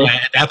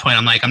 At that point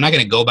I'm I'm not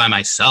going to go by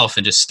myself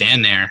and just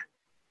stand there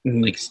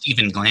like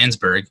Steven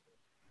Glansberg.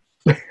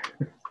 Can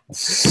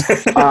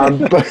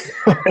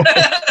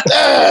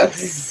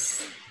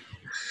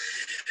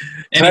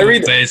I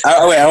read?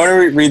 I want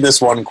to read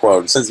this one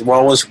quote. Since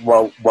while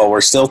we're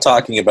still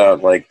talking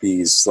about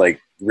these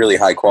really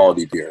high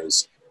quality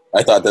beers,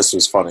 I thought this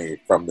was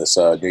funny from this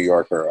New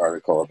Yorker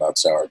article about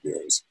sour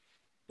beers.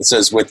 It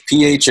says, with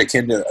pH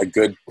akin to a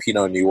good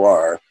Pinot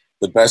Noir,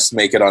 the best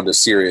make it onto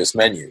serious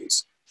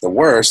menus. The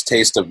worst,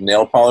 taste of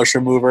nail polish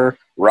remover,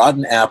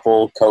 rotten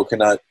apple,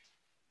 coconut,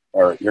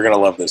 or you're going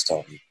to love this,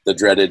 Tony, the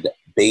dreaded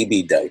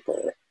baby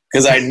diaper.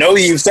 Because I know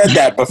you've said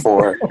that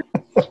before.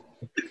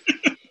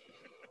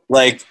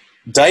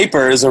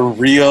 Diaper is a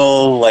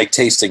real,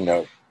 tasting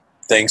note.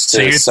 Thanks to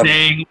so you're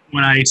saying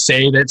when I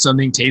say that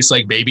something tastes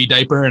like baby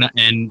diaper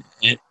and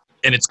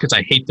it's because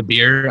I hate the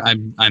beer,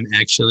 I'm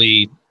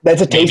actually... That's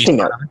a tasting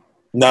note.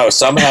 No,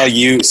 somehow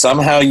you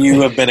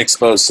have been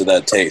exposed to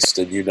that taste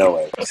and you know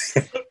it.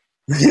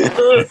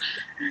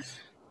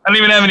 I don't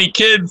even have any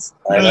kids.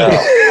 I know.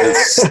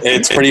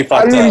 It's pretty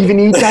fucked up. I don't even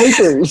eat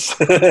diapers.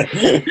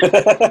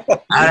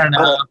 I don't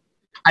know.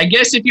 I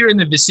guess if you're in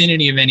the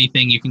vicinity of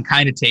anything, you can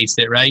kind of taste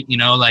it, right?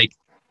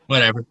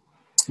 Whatever.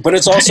 But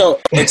it's a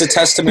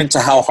testament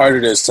to how hard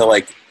it is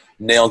to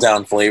nail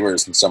down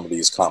flavors in some of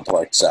these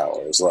complex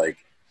sours.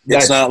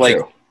 It's not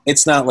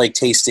like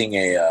tasting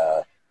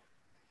a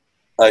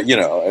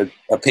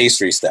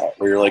pastry stout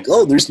where you're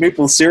oh, there's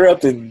maple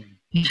syrup and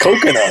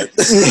coconut.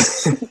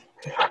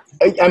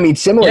 I mean,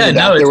 similar to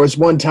that, there was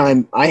one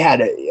time I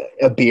had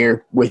a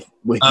beer with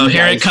oh,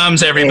 here it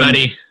comes,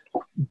 everybody.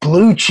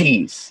 Blue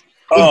cheese.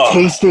 It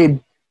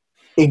tasted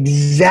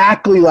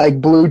exactly like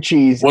blue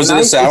cheese. Was it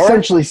a sour? I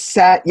essentially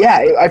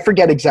I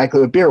forget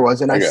exactly what beer was,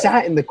 and I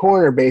sat in the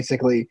corner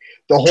basically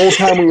the whole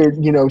time we were,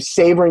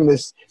 savoring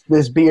this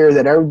beer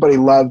that everybody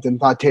loved and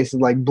thought tasted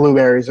like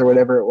blueberries or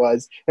whatever it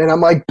was. And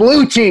I'm like,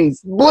 blue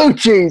cheese,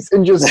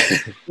 and just,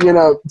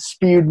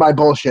 spewed my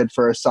bullshit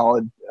for a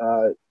solid,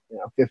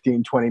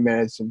 15, 20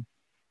 minutes. And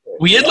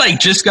we had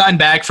just gotten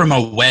back from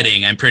a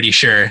wedding, I'm pretty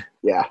sure.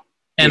 Yeah.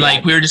 And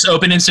we were just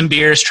opening some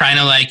beers, trying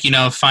to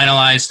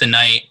finalize the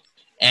night.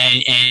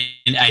 And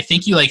I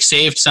think you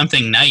saved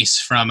something nice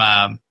from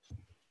that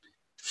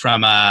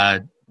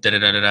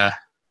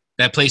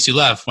place you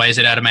love. Why is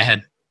it out of my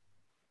head?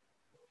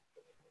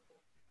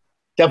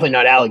 Definitely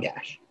not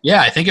Allagash.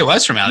 Yeah, I think it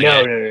was from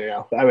Allagash.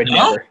 No. I would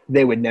never.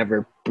 They would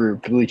never brew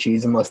blue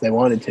cheese unless they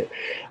wanted to.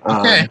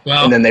 Okay,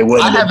 well, and then they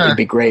would. It'd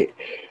be great.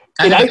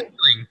 I have a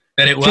feeling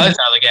that it was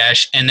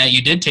Allagash and that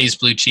you did taste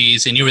blue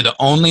cheese and you were the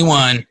only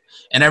one.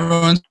 And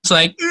everyone's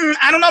like,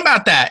 I don't know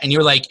about that. And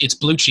you're like, it's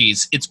blue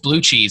cheese. It's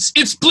blue cheese.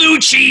 It's blue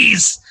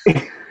cheese.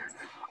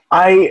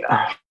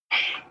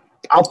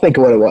 I'll think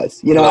of what it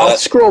was. I'll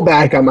scroll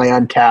back on my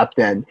Untapped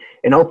then,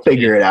 and I'll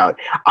figure it out.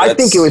 I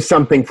think it was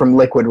something from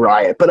Liquid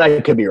Riot, but I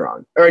could be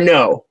wrong. Or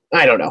no,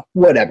 I don't know.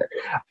 Whatever.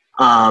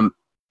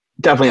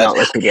 Definitely not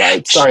Liquid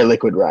Riot. Sorry,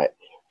 Liquid Riot.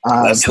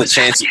 That's the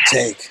chance you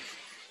take.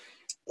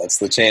 That's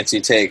the chance you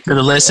take. For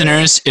the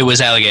listeners, it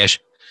was Allagash.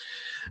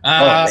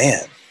 Oh,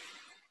 man.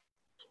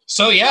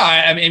 So,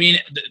 yeah, I mean,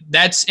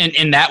 that's –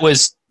 and that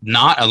was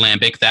not a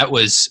lambic. That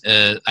was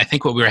I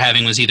think what we were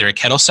having was either a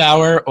kettle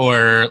sour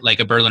or like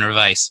a Berliner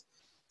Weiss.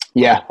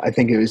 Yeah, I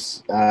think it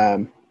was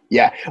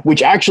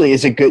which actually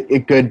is a good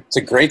it's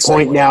a great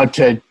point segue. now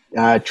to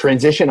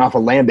transition off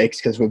of lambics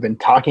because we've been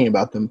talking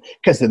about them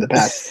because of the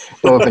past,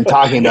 but we've been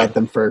talking about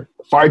them for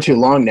far too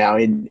long now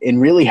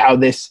and really how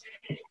this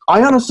 –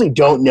 I honestly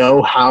don't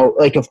know how –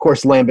 like, of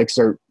course, lambics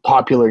are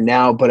popular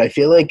now, but I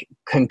feel like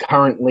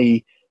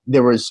concurrently –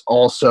 there was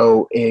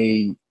also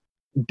a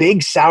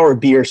big sour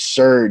beer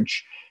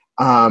surge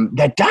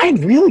that died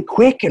really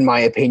quick, in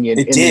my opinion,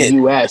 the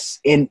U.S.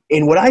 And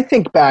what I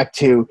think back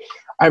to,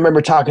 I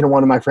remember talking to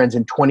one of my friends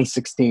in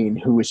 2016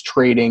 who was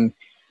trading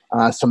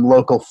some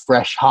local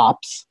fresh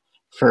hops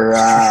for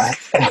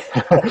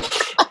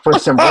for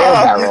some Rare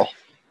Barrel.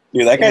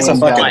 Dude, that guy's a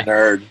fucking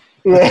nerd.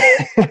 Yeah.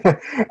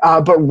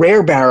 But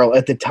Rare Barrel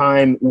at the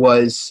time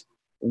was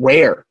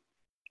rare.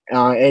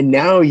 And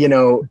now,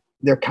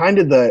 they're kind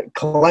of the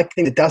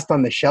collecting the dust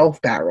on the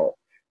shelf barrel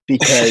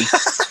because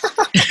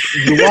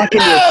you walk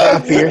into a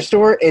craft beer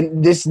store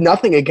and there's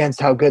nothing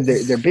against how good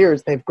their beer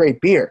is. They have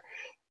great beer.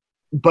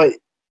 But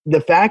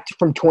the fact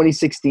from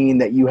 2016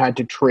 that you had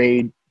to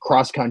trade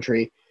cross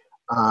country,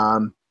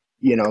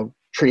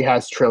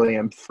 Treehouse,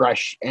 Trillium,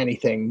 Fresh,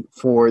 anything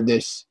for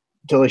this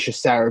delicious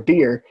sour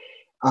beer.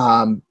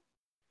 And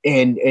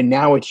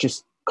now it's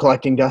just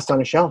collecting dust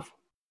on a shelf.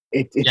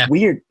 It's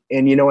weird.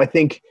 And, I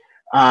think,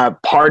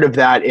 part of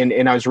that,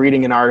 and I was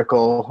reading an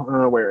article,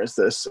 where is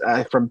this,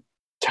 from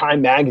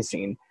Time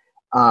Magazine,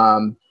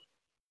 that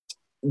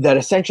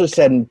essentially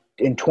said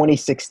in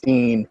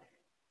 2016,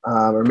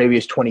 or maybe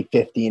it's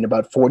 2015,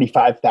 about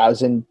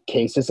 45,000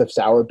 cases of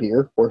sour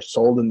beer were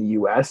sold in the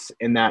U.S.,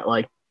 and that,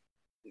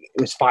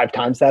 it was 5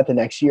 times that the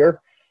next year.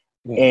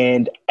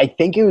 And I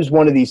think it was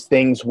one of these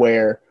things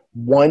where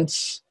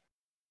once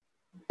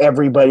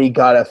everybody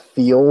got a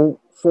feel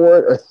for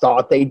it or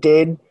thought they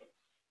did,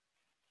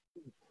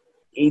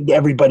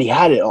 everybody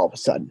had it all of a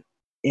sudden.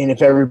 And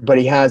if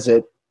everybody has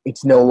it,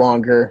 it's no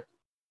longer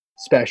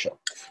special.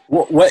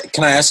 What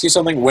can I ask you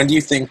something? When do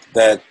you think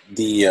that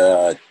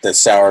the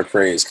sour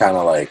craze kind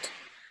of like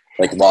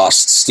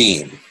lost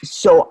steam?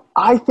 So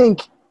I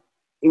think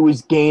it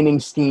was gaining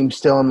steam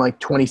still in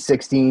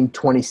 2016,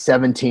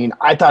 2017.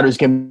 I thought it was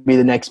going to be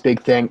the next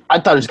big thing. I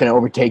thought it was going to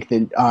overtake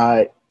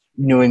the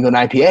New England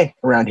IPA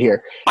around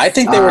here. I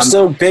think they were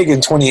still big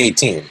in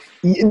 2018.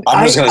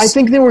 I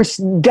think they were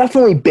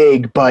definitely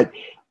big, but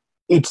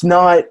it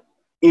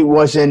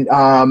wasn't,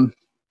 I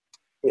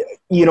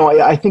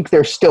think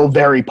they're still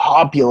very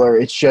popular.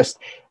 It's just,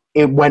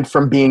 it went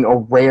from being a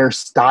rare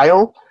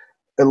style,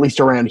 at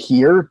least around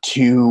here,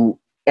 to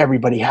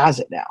everybody has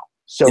it now.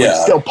 So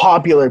it's still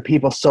popular.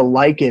 People still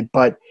like it,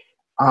 but,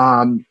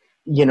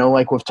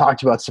 like we've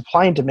talked about,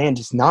 supply and demand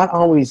is not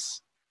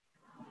always,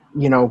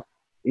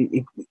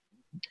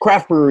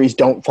 craft breweries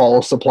don't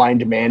follow supply and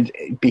demand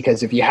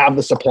because if you have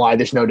the supply,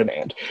 there's no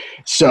demand.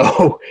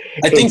 So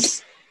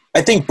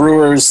I think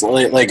brewers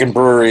like in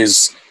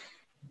breweries,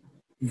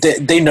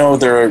 they know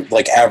their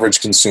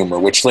average consumer,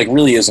 which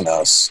really isn't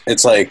us.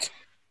 It's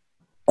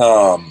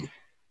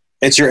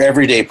it's your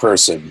everyday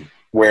person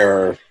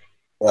where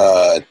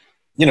they're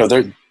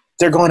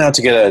going out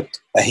to get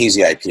a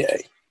hazy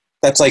IPA.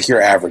 That's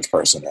your average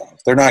person now.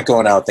 They're not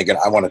going out thinking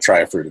I want to try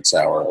a fruited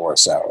sour or a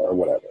sour or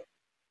whatever.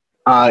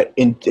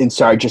 And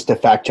sorry, just to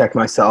fact check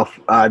myself,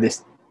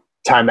 this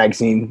Time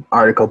Magazine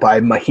article by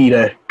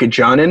Mahita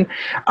Gajanan,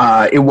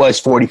 it was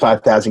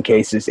 45,000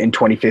 cases in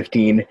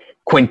 2015,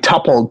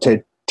 quintupled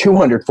to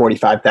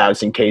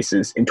 245,000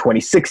 cases in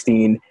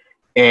 2016,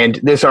 and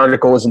this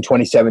article was in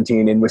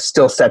 2017 and was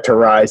still set to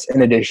rise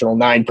an additional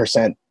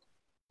 9%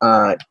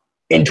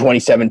 in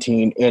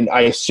 2017, and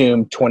I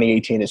assume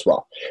 2018 as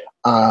well.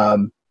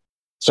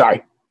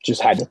 Sorry,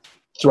 just had to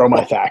throw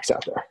my facts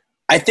out there.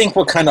 I think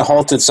what kind of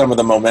halted some of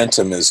the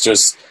momentum is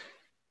just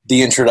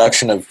the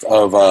introduction of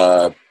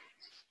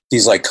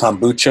these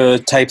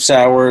kombucha type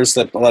sours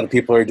that a lot of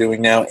people are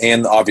doing now,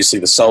 and obviously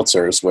the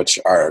seltzers, which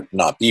are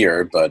not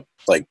beer, but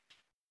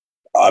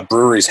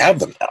breweries have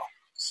them now.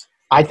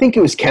 I think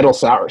it was kettle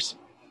sours.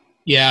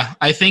 Yeah,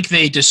 I think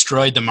they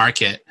destroyed the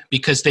market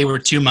because they were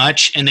too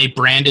much, and they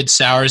branded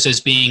sours as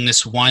being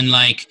this one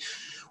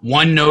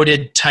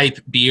noted type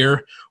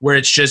beer where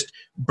it's just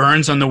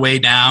burns on the way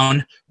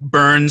down,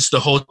 burns the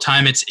whole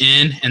time it's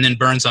in, and then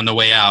burns on the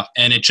way out.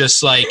 And it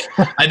just like,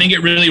 I think it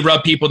really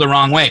rubbed people the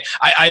wrong way.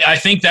 I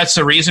think that's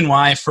the reason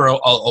why for a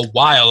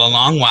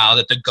long while,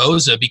 that the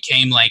Goza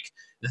became like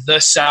the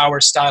sour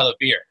style of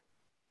beer.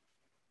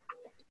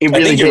 It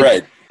really I think did. you're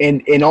right.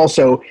 And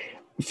also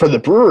for the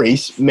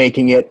breweries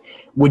making it,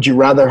 would you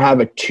rather have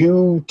a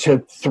 2 to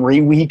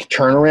 3 week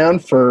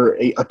turnaround for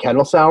a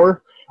kettle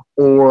sour,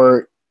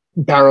 or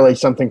barrel age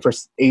something for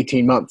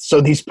 18 months?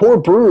 So these poor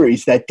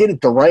breweries that did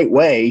it the right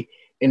way,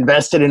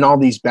 invested in all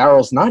these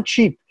barrels, not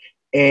cheap,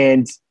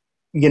 and,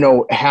 you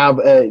know, have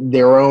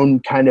their own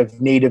kind of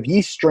native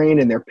yeast strain,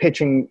 and they're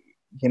pitching,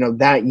 you know,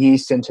 that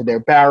yeast into their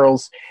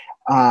barrels.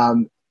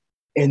 And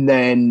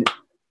then,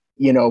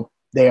 you know,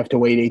 they have to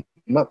wait 18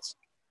 months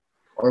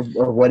or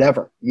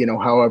whatever, you know,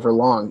 however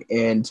long.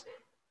 And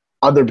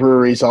other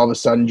breweries all of a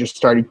sudden just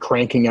started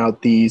cranking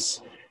out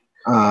these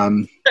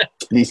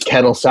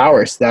kettle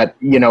sours that,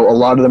 you know, a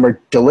lot of them are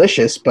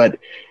delicious, but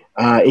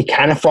it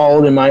kind of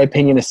followed, in my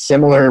opinion, a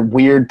similar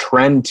weird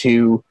trend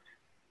to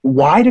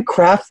why do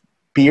craft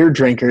beer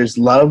drinkers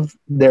love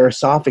their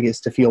esophagus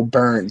to feel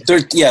burned?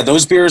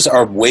 Those beers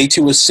are way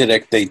too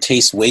acidic. They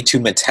taste way too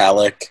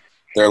metallic.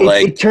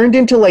 It turned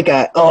into like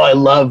I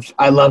love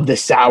the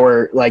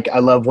sour. Like, I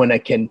love when I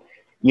can,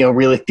 you know,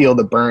 really feel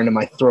the burn in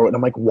my throat. And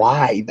I'm like,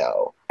 why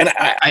though? And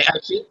I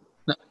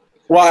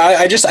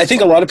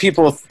think a lot of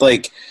people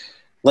like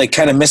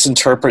kind of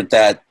misinterpret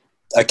that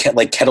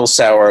like kettle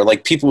sour.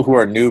 Like, people who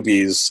are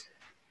newbies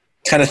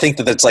kind of think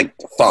that that's like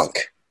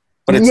funk,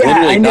 but it's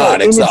literally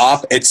not. It's the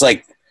opposite.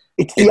 Like,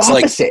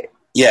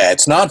 yeah,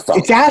 it's not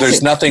funk. It's acid.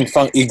 There's nothing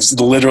funk. It's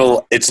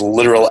literal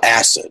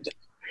acid.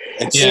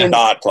 It's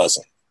not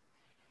pleasant.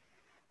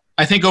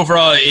 I think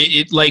overall,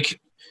 it like,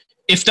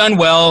 if done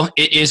well,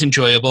 it is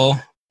enjoyable.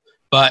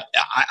 But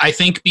I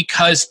think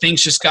because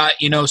things just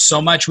got, you know,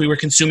 so much, we were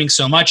consuming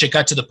so much, it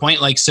got to the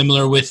point, like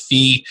similar with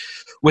the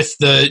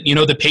you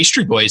know, the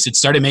pastry boys, it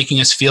started making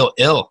us feel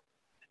ill.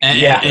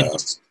 And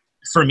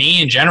for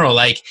me in general,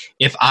 like,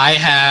 if I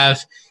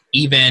have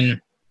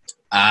even,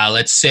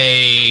 let's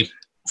say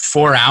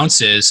 4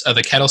 ounces of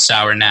a kettle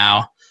sour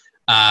now,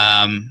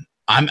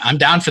 I'm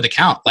down for the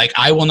count. Like,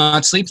 I will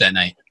not sleep that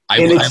night. I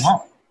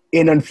won't.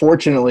 And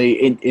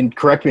unfortunately, and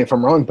correct me if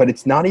I'm wrong, but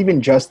it's not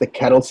even just the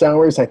kettle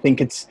sours. I think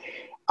it's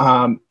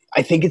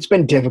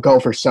been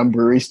difficult for some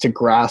breweries to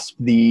grasp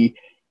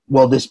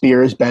this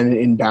beer has been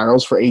in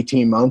barrels for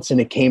 18 months and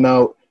it came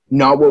out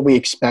not what we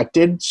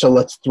expected. So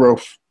let's throw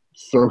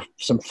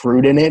some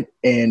fruit in it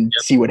and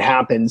see what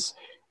happens.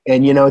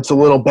 And, you know, it's a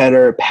little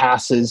better, it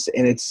passes,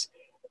 and it's,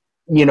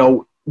 you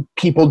know,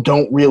 people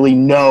don't really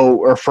know,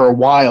 or for a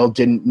while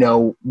didn't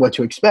know what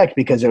to expect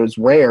because it was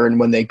rare. And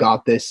when they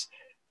got this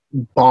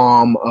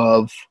bomb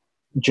of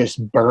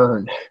just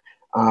burn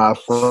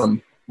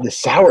from the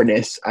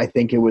sourness, I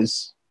think it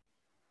was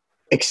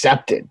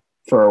accepted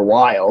for a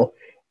while.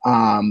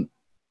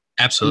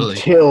 Absolutely.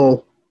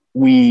 Until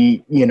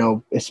we, you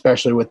know,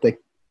 especially with the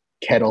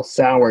kettle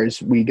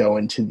sours, we go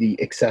into the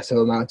excessive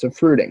amounts of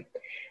fruiting.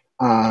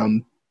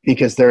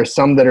 Because there are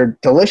some that are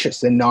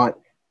delicious and not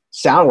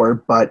sour,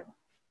 but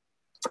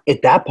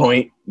at that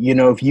point, you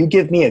know, if you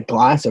give me a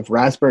glass of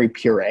raspberry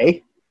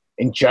puree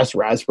and just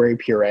raspberry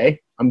puree,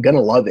 I'm going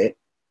to love it.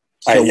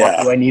 So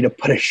why do I need to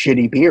put a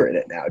shitty beer in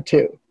it now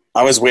too?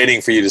 I was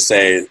waiting for you to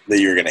say that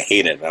you were going to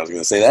hate it. And I was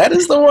going to say, that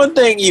is the one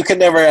thing you can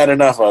never add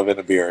enough of in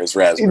a beer is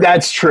raspberry.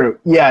 That's true.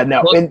 Yeah,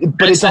 no. Well,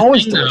 but it's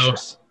always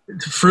delicious.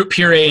 Fruit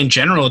puree in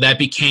general, that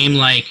became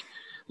like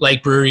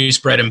breweries'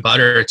 bread and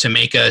butter to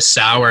make a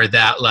sour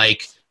that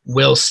like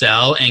will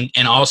sell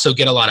and also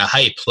get a lot of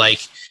hype.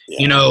 Like,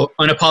 you know,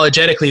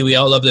 unapologetically, we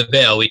all love the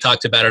Veil. We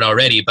talked about it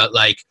already. But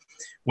like,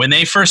 when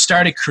they first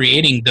started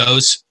creating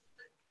those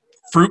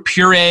fruit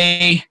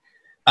puree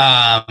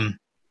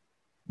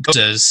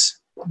doses,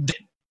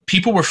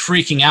 people were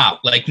freaking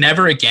out. Like,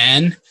 Never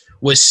Again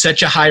was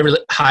such a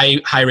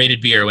high rated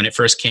beer when it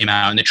first came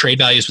out, and the trade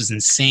values was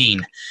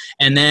insane.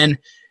 And then,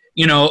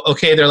 you know,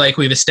 okay, they're like,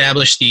 we've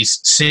established these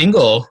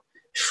single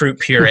fruit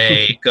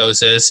puree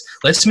gozas.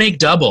 Let's make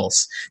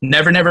doubles.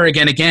 Never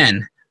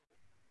Again.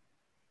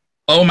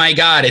 Oh my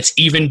God, it's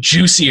even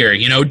juicier.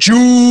 You know,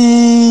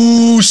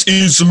 juice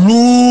is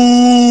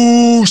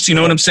loose. You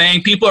know what I'm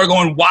saying? People are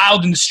going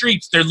wild in the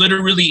streets. They're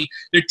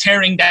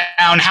tearing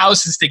down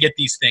houses to get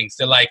these things.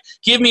 They're like,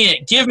 give me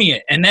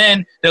it. And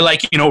then they're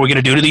like, you know what we're going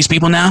to do to these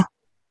people now?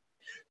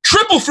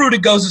 Triple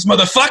fruited gozas,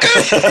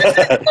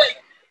 motherfucker. Like,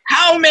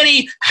 how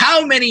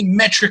many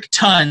metric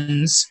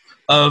tons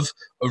of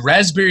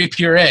raspberry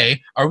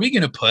puree are we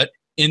going to put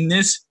in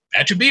this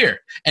batch of beer?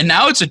 And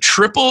now it's a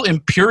triple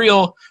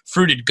imperial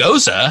fruited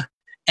goza,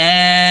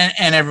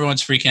 and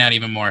everyone's freaking out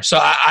even more. So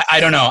I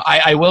don't know.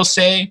 I will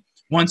say,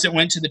 once it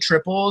went to the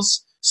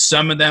triples,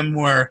 some of them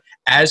were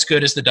as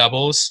good as the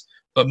doubles,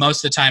 but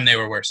most of the time they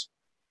were worse.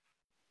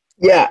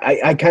 Yeah,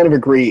 I kind of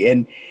agree.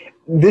 And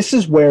this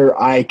is where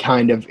I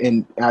kind of,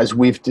 as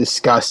we've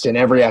discussed in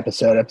every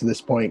episode up to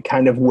this point,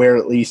 kind of where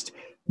at least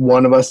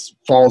one of us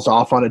falls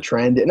off on a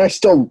trend. And I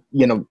still,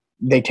 you know,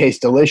 they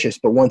taste delicious.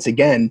 But once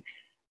again,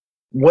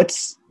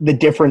 what's the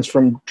difference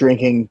from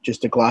drinking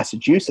just a glass of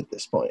juice at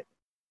this point?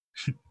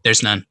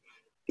 There's none.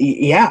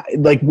 Yeah,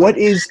 like what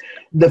is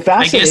the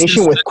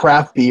fascination with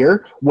craft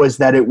beer was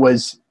that it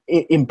was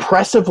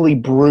impressively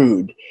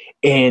brewed,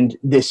 and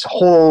this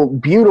whole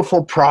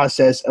beautiful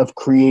process of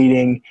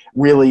creating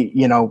really,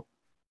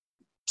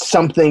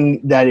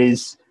 something that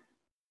is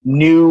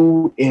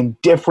new and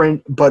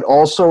different, but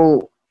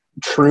also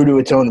true to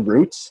its own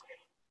roots.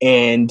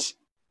 And,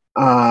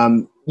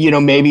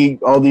 maybe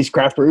all these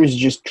craft breweries are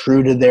just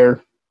true to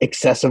their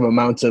excessive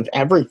amounts of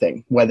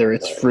everything, whether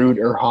it's fruit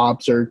or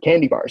hops or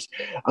candy bars.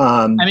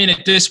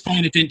 At this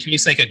point, it didn't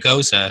taste like a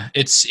Goza.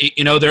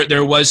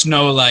 There was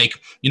no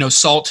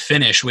salt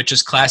finish, which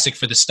is classic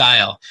for the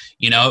style.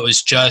 It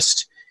was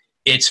just,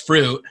 it's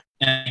fruit.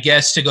 And I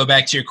guess to go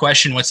back to your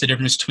question, what's the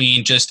difference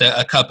between just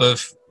a cup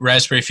of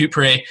raspberry fruit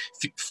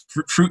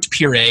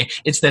puree?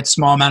 It's that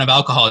small amount of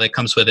alcohol that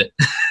comes with it.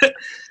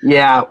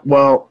 Yeah,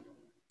 well,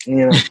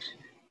 and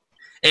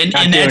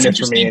that's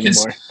interesting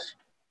because,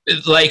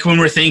 like, when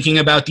we're thinking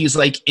about these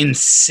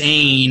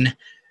insane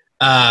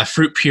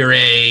fruit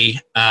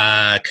puree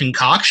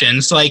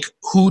concoctions,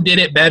 who did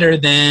it better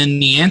than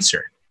The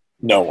Answer?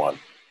 No one.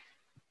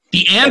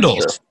 The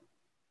Andals.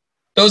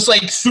 Those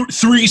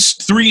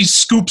three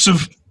scoops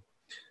of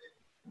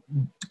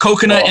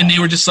coconut, and they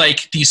were just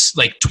these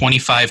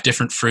 25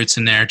 different fruits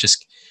in there,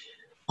 just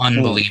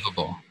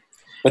unbelievable.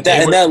 But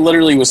that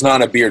literally was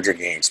not a beer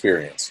drinking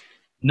experience.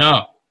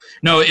 No,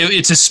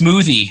 it's a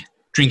smoothie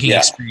drinking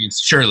experience,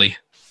 surely.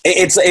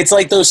 It's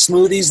like those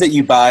smoothies that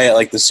you buy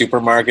at the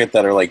supermarket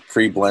that are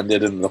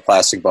pre-blended in the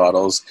plastic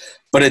bottles,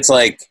 but it's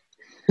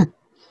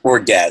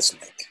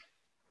orgasmic.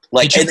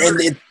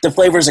 The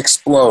flavors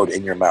explode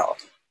in your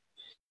mouth.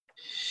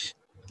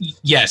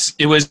 Yes,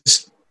 it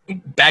was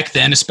back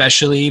then,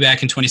 especially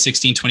back in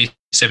 2016,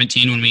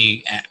 2017 when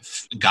we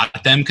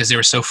got them because they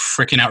were so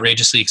freaking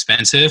outrageously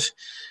expensive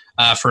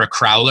for a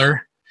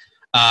crowler.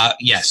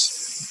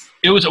 Yes,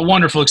 it was a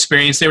wonderful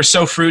experience. They were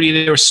so fruity.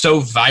 They were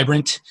so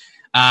vibrant.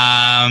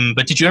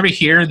 But did you ever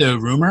hear the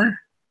rumor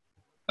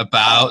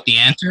about The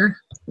Answer?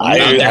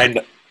 I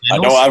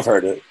know I've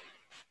heard it.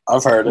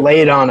 Lay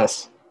it on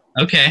us.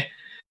 Okay.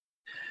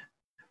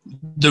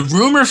 The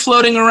rumor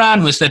floating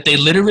around was that they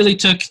literally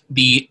took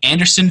the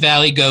Anderson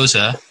Valley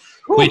Goza,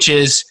 which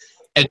is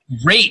a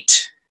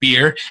great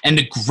beer and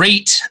a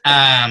great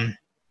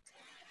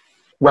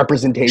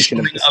representation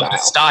of the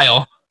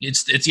style.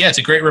 It's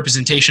a great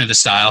representation of the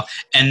style.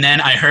 And then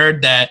I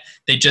heard that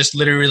they just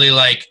literally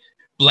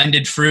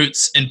blended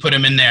fruits and put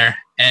them in there,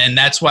 and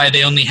that's why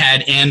they only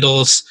had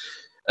Andals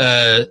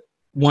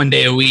 1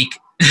 day a week.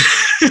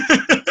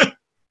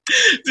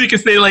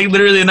 Because they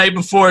literally the night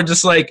before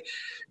just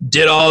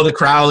did all the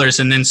crowlers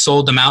and then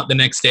sold them out the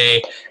next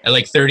day at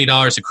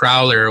 $30 a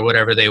crowler or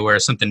whatever they were,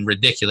 something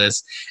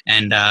ridiculous.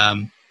 And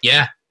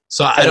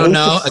so I don't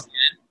know. Again,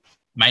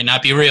 might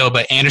not be real,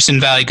 but Anderson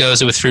Valley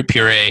Goza with fruit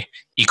puree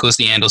equals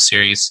the Andal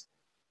series.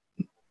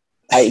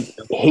 I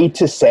hate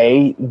to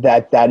say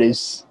that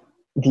is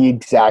the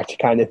exact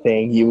kind of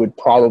thing you would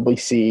probably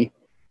see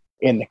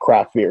in the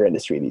craft beer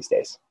industry these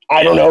days.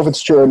 I don't know if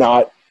it's true or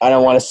not. I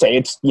don't want to say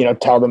it's,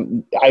 tell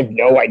them. I have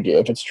no idea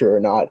if it's true or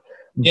not.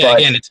 Yeah,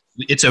 again,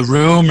 it's a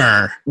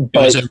rumor. It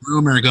was a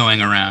rumor going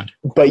around.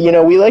 But,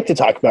 we like to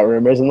talk about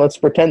rumors, and let's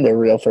pretend they're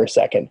real for a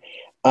second.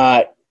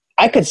 I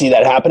could see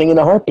that happening in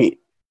a heartbeat.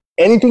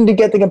 Anything to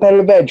get the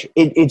competitive edge.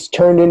 It's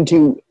turned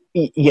into,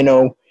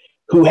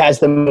 who has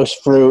the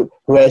most fruit,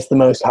 who has the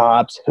most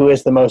hops, who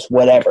has the most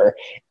whatever.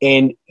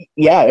 And,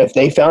 if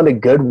they found a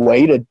good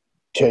way to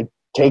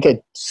take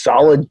a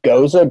solid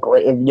Goza,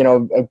 great, a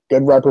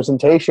good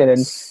representation,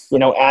 and,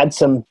 add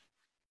some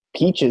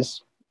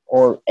peaches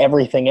or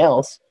everything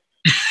else,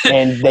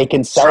 and they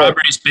can sell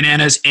strawberries,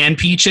 bananas, and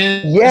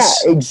peaches. Yeah,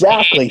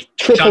 exactly.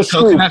 Triple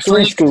scoop,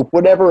 3 scoop,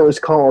 whatever it was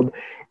called,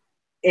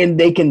 and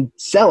they can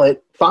sell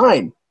it.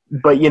 Fine,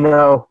 but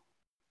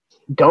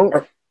don't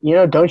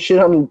shit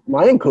on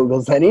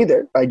Leinenkugels then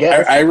either. I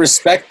guess I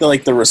respect the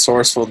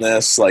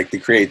resourcefulness,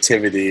 the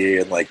creativity,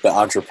 and the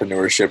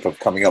entrepreneurship of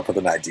coming up with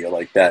an idea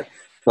like that.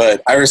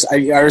 But I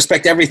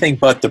respect everything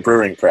but the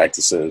brewing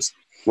practices,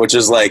 which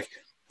is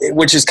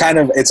kind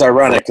of, it's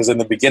ironic because in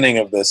the beginning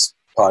of this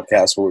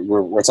podcast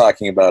we're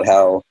talking about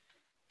how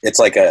it's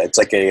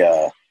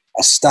a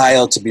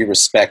style to be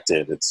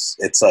respected. It's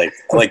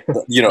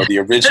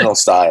the original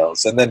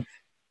styles,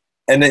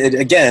 and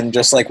again,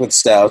 just like with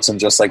stouts and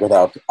just like with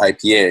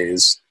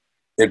IPAs,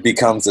 it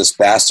becomes this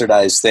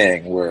bastardized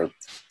thing where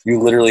you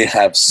literally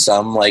have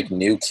some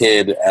new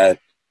kid at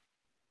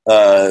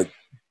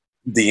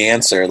The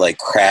Answer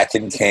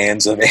cracking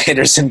cans of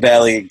Anderson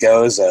Valley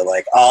Goza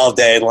all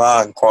day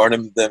long,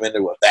 pouring them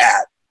into a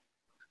vat.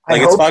 I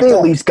hope they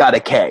at least got a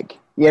keg,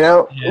 Yeah,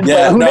 no,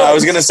 I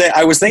was gonna say,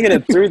 I was thinking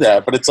it through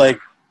that, but it's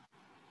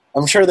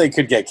I'm sure they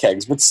could get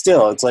kegs, but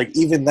still, it's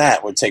even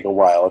that would take a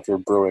while if you're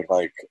brewing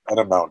an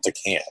amount to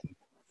can.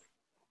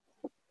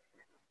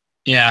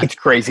 Yeah, it's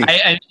crazy.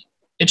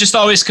 It just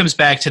always comes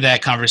back to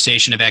that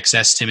conversation of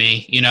excess to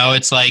me.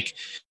 It's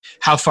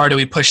how far do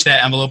we push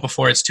that envelope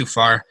before it's too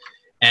far?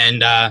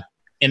 And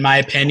in my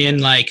opinion,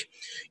 like,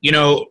 you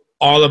know,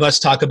 all of us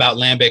talk about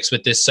lambics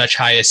with this such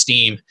high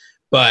esteem,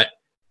 but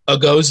a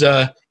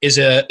Gose is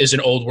an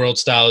old world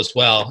style as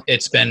well.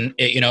 It's been,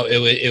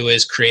 it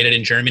was created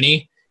in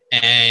Germany,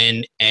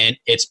 and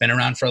it's been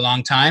around for a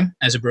long time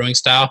as a brewing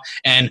style.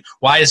 And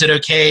why is it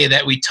okay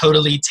that we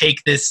totally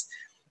take this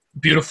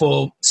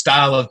beautiful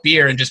style of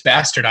beer and just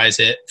bastardize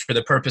it for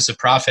the purpose of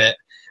profit?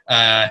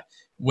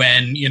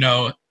 When, you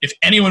know, if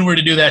anyone were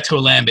to do that to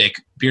a lambic,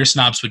 beer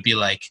snobs would be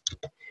like,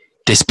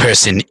 this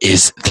person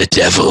is the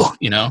devil,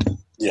 you know?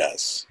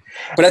 Yes.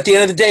 But at the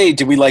end of the day,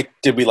 did we like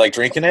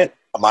drinking it?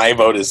 My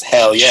vote is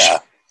hell yeah.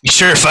 You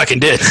sure fucking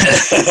did.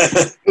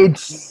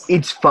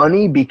 It's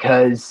funny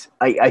because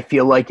I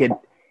feel like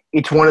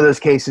it's one of those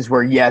cases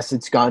where, yes,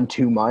 it's gone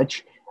too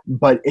much,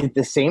 but at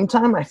the same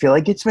time, I feel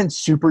like it's been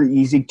super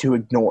easy to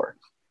ignore.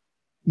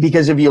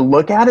 Because if you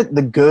look at it,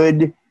 the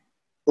good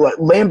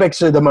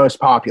lambics are the most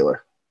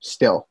popular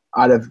still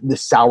out of the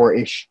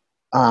sour-ish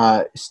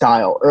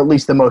style, or at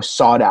least the most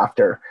sought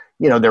after.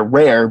 You know, they're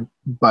rare,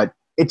 but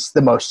it's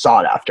the most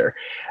sought after.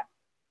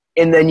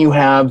 And then you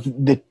have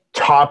the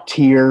top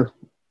tier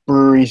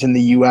breweries in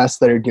the U.S.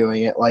 that are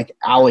doing it, like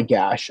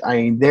Allagash. I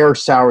mean, their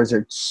sours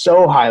are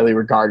so highly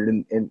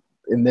regarded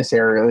in this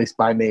area, at least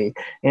by me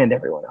and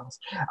everyone else.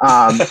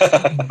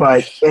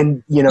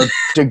 And you know,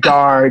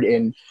 DeGard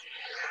and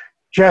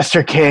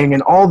Jester King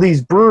and all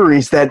these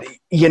breweries that,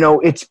 you know,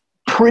 it's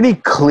pretty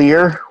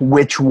clear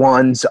which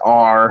ones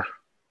are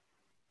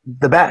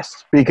the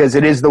best, because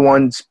they're the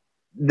ones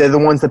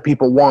that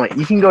people want.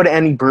 You can go to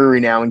any brewery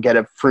now and get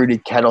a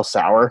fruited kettle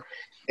sour,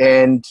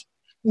 and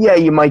yeah,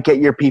 you might get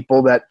your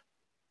people that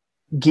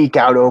geek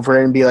out over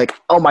it and be like,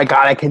 oh my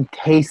God, I can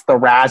taste the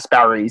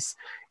raspberries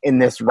in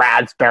this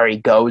raspberry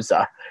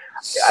Gose.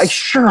 I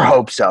sure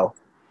hope so.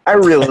 I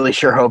really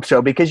sure hope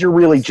so, because you're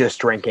really just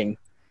drinking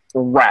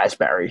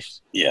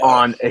raspberries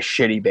on a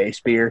shitty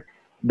base beer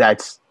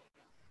that's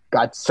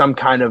got some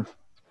kind of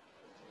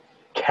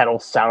kettle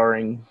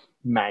souring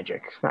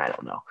magic. I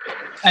don't know.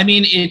 I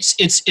mean, it's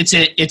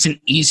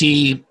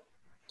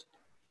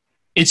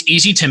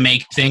easy to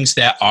make things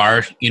that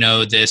are, you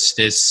know, this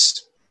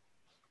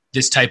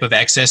type of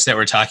excess that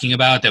we're talking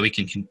about, that we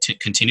can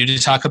continue to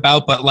talk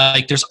about. But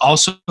like, there's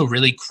also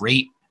really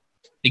great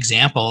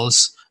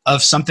examples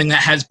of something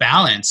that has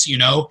balance, you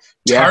know,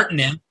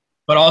 tartness,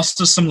 but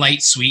also some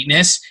light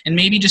sweetness and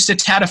maybe just a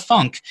tad of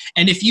funk.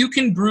 And if you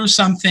can brew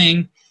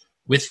something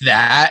with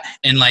that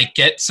and like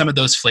get some of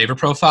those flavor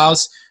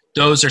profiles,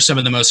 those are some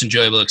of the most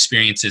enjoyable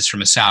experiences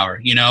from a sour.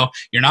 You know,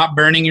 you're not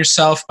burning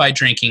yourself by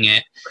drinking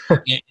it.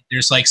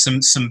 There's like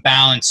some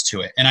balance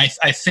to it. And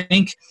I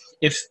think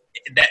if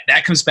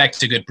that comes back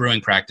to good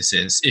brewing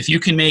practices. If you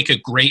can make a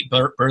great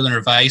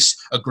Berliner Weiss,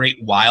 a great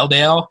wild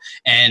ale,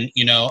 and,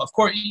 you know, of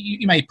course,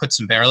 you might put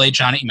some barrel age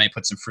on it, you might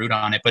put some fruit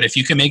on it, but if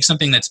you can make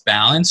something that's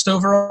balanced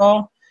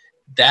overall,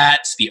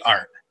 that's the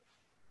art.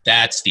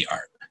 That's the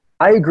art.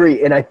 I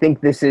agree, and I think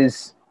this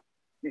is,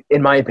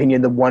 in my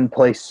opinion, the one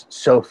place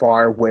so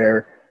far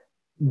where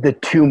the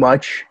too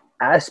much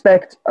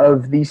aspect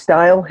of the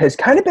style has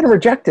kind of been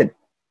rejected.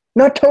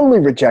 Not totally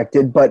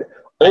rejected, but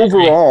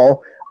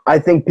overall, I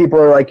think people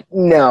are like,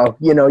 no,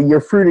 you know,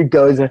 your fruited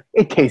Gose,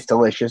 it tastes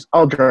delicious.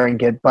 I'll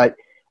drink it, but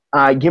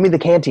give me the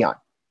Cantillon,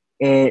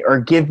 or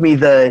give me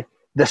the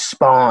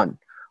Spawn,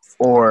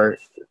 or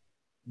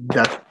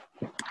the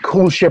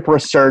Cool Ship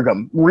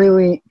Resurgam.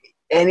 Really,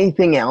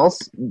 anything else,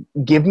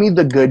 give me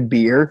the good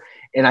beer.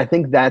 And I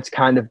think that's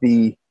kind of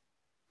the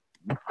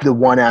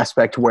one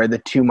aspect where the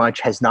too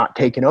much has not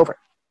taken over.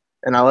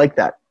 And I like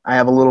that. I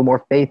have a little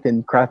more faith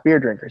in craft beer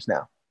drinkers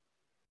now.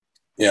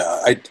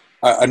 Yeah,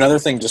 another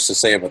thing just to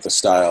say about the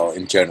style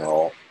in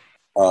general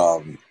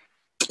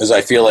is I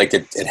feel like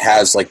it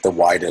has like the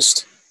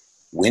widest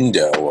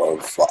window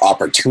of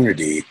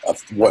opportunity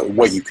of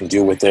what you can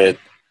do with it,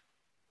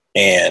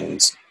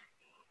 and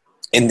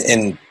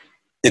in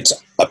its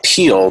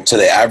appeal to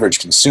the average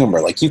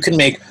consumer. Like, you can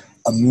make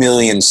a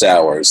million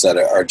sours that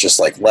are just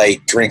like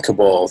light,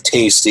 drinkable,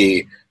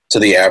 tasty to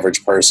the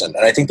average person,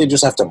 and I think they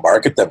just have to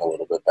market them a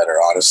little bit better,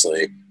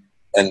 honestly,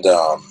 and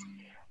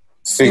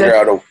figure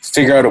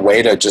out a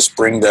way to just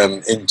bring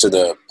them into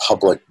the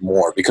public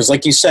more. Because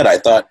like you said, I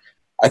thought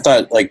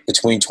like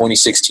between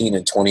 2016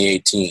 and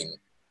 2018,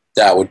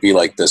 that would be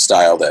like the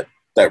style that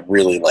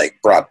really like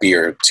brought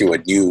beer to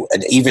an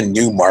even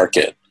new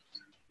market.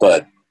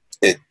 But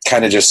it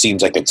kind of just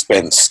seems like it's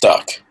been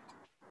stuck.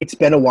 It's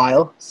been a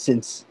while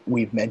since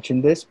we've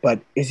mentioned this, but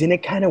isn't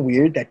it kind of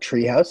weird that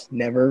Treehouse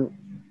never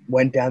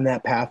went down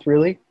that path,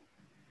 really?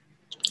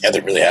 Yeah, they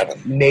really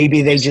haven't.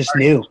 Maybe they just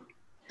knew.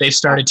 They've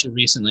started to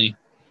recently.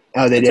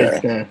 Oh, they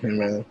did?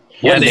 Okay.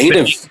 Yeah,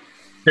 native.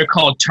 They're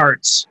called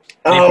tarts.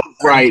 Oh,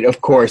 right,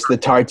 of course, the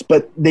tarts.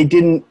 But they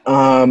didn't,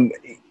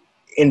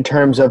 in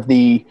terms of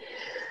they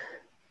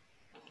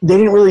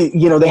didn't really,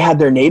 you know, they had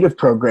their native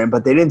program,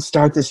 but they didn't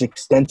start this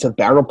extensive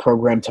barrel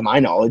program to my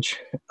knowledge.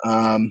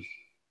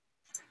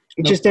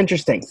 It's just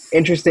interesting.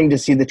 Interesting to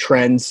see the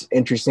trends,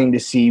 interesting to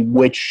see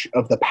which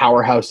of the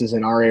powerhouses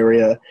in our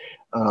area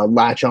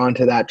latch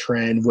onto that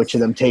trend, which of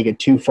them take it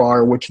too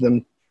far, which of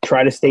them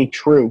try to stay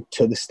true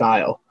to the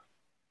style.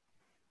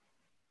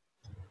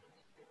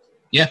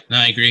 Yeah, no,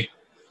 I agree.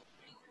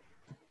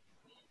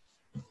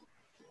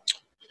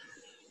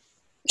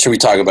 Should we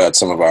talk about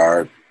some of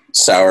our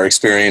sour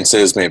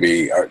experiences?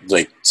 Maybe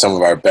some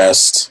of our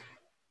best,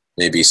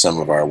 maybe some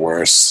of our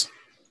worst.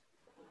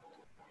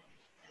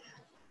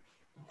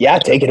 Yeah,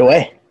 take it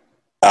away.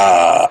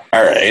 All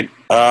right.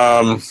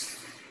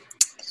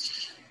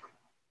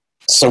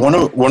 So one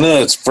of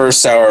the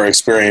first sour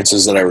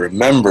experiences that I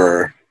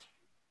remember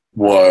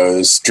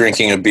was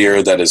drinking a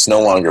beer that is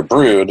no longer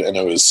brewed, and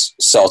it was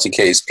Salty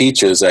Case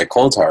Peaches at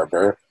Cold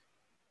Harbor.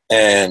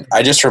 And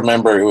I just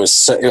remember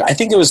I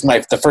think it was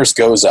the first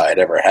Goza I'd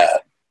ever had.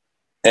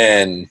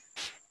 And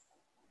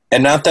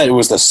not that it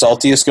was the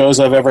saltiest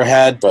Goza I've ever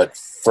had, but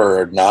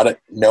for not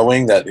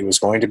knowing that it was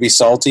going to be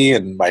salty,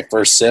 and my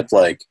first sip,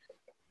 like,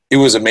 it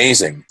was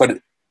amazing. But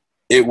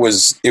it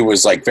was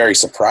like very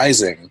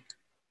surprising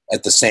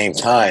at the same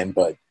time,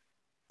 but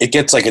it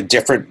gets like a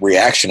different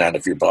reaction out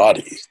of your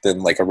body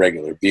than like a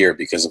regular beer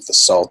because of the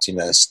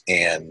saltiness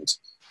and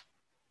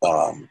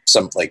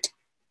some like,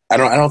 I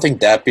don't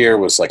think that beer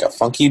was like a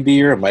funky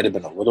beer. It might have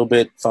been a little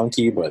bit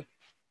funky, but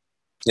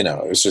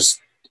it was just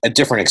a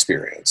different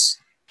experience.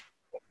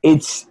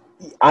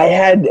 I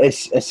had a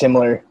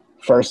similar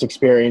first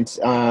experience,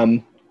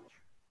 and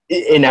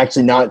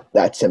actually not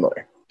that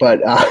similar,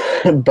 but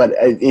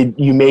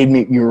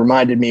you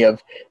reminded me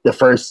of the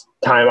first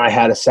time I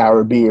had a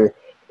sour beer,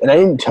 and I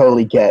didn't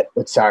totally get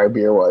what sour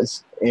beer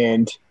was,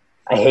 and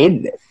I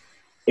hated it.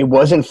 It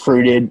wasn't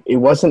fruited. It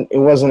wasn't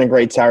a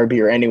great sour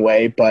beer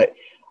anyway, but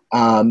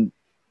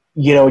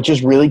it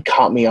just really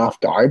caught me off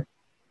guard.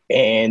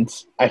 And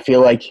I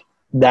feel like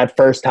that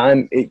first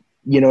time it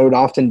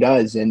often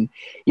does. And,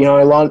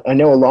 I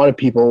know a lot of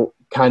people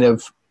kind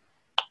of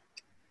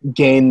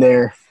gain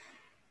their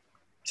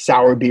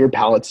sour beer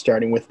palate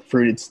starting with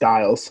fruited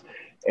styles.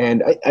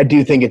 And I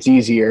do think it's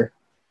easier.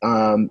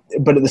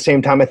 But at the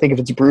same time, I think if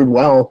it's brewed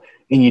well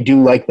and you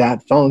do like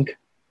that funk,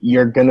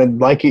 you're going to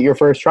like it your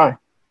first try.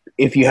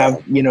 If you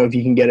have, if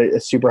you can get a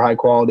super high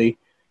quality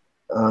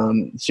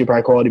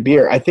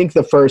beer. I think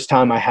the first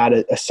time I had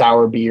a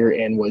sour beer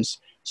and was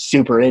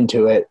super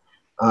into it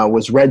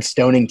was Red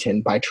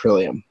Stonington by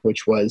Trillium,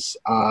 which was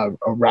a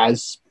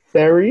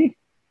raspberry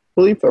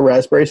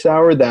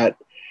sour that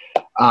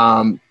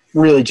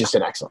really just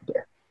an excellent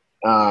beer.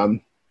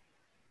 Fan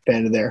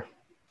of their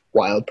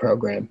wild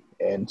program,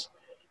 and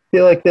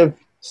feel like they've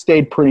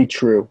stayed pretty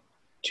true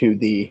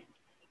to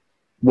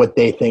what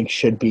they think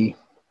should be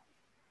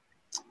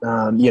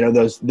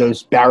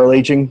those barrel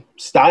aging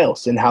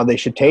styles and how they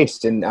should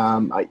taste. And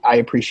I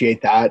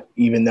appreciate that,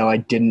 even though I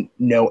didn't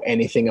know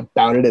anything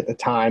about it at the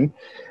time.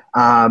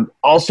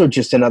 Also,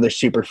 just another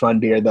super fun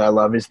beer that I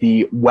love is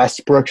the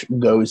Westbrook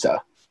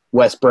Goza.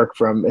 Westbrook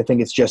from, I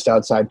think it's just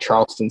outside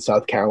Charleston,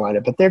 South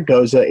Carolina. But their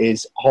Goza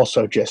is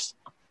also just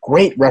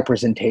great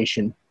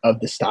representation of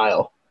the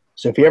style.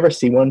 So if you ever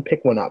see one,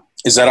 pick one up.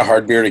 Is that a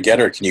hard beer to get,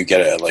 or can you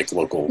get it at like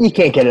local? You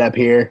can't get it up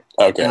here.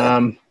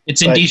 Okay.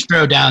 It's in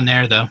distro down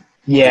there, though.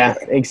 Yeah,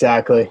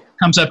 exactly.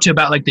 Comes up to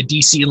about like the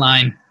DC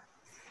line.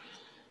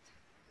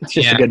 It's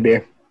just a good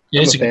beer.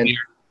 It is a good beer.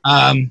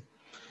 I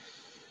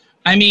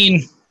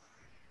mean,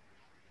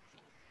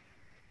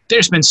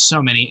 there's been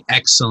so many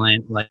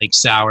excellent like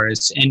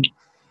sours, and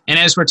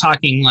as we're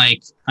talking,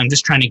 like, I'm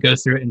just trying to go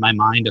through it in my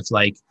mind of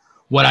like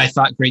what I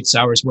thought great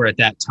sours were at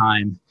that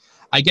time.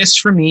 I guess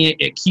for me,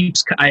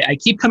 I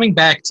keep coming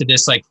back to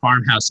this like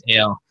farmhouse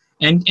ale.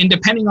 And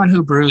depending on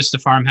who brews the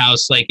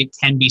farmhouse, like, it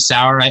can be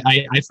sour.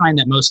 I find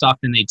that most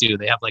often they do.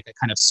 They have like a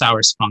kind of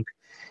sour spunk,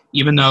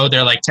 even though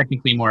they're like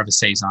technically more of a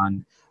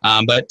saison.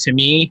 But to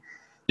me,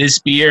 this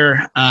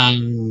beer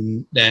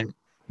that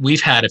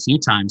we've had a few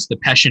times, the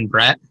Peshin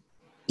Brett,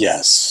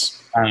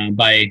 yes,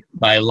 by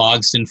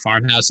Logsdon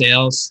Farmhouse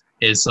Ales,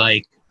 is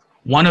like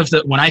one of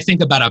the, when I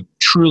think about a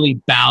truly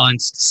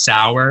balanced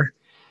sour,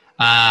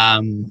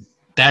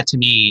 that to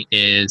me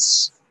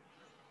is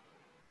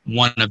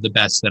one of the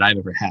best that I've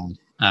ever had.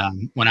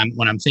 When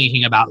I'm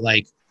thinking about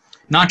like,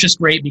 not just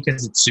great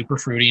because it's super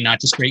fruity, not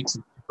just great because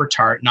it's super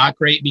tart, not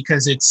great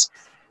because it's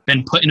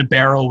been put in a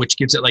barrel, which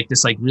gives it like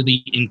this like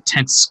really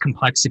intense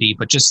complexity,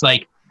 but just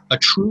like a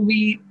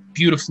truly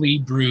beautifully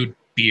brewed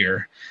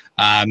beer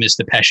is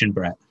the Peshin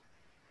Brett.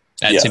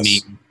 That to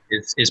me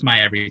is my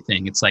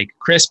everything. It's like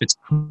crisp, it's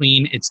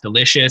clean, it's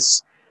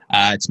delicious,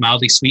 it's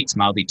mildly sweet, it's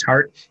mildly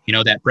tart.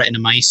 That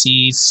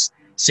Brettanomyces,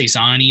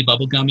 saison-y,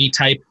 bubblegummy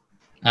type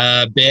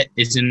bit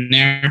is in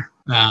there.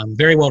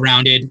 Very well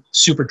rounded,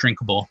 super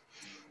drinkable,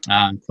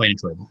 quite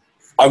enjoyable.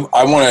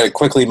 I want to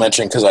quickly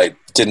mention, because I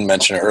didn't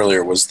mention it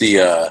earlier, was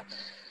the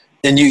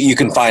and you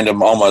can find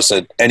them almost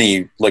at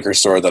any liquor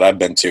store that I've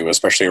been to,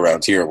 especially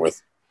around here.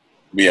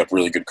 We have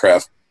really good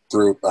craft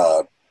brew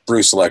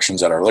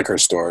selections at our liquor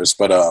stores.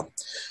 But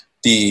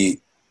the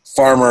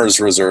Farmers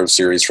Reserve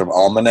series from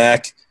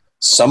Almanac,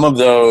 some of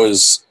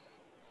those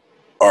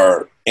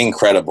are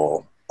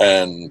incredible,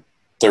 and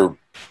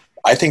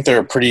I think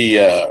they're pretty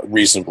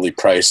reasonably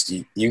priced.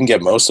 You can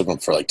get most of them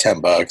for like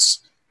 $10,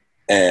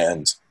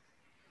 and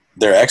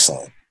they're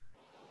excellent.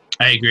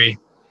 I agree.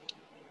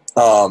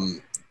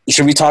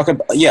 Should we talk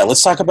about? Yeah,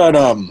 let's talk about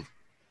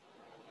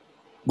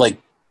like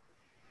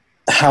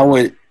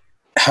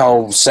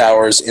how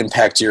sours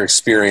impact your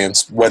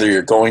experience, whether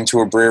you're going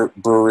to a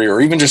brewery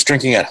or even just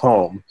drinking at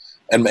home.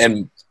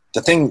 And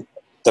the thing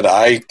that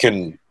I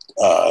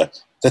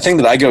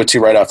go to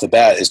right off the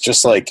bat is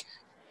just like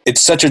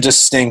it's such a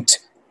distinct,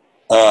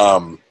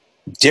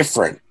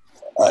 different.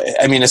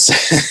 I mean, it's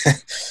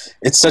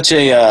it's such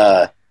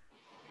a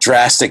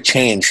drastic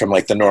change from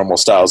like the normal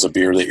styles of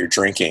beer that you're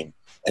drinking,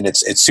 and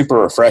it's super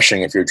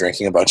refreshing if you're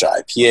drinking a bunch of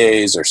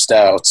IPAs or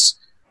stouts.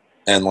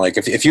 And like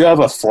if you have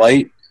a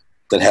flight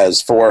that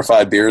has 4 or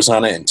 5 beers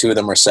on it and 2 of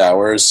them are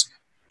sours,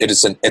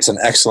 it's an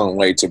excellent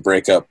way to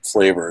break up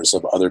flavors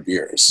of other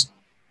beers.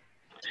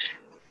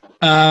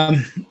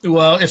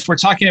 Well, if we're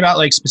talking about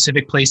like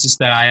specific places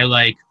that I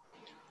like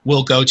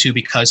will go to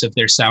because of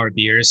their sour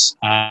beers,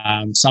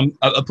 a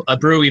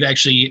brew we've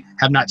actually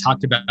have not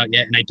talked about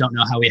yet, and I don't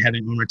know how we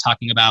haven't when we're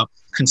talking about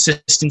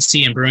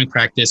consistency and brewing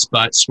practice,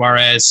 but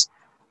Suarez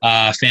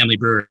Family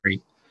Brewery,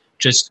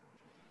 just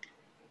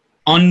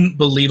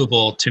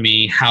unbelievable to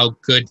me how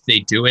good they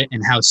do it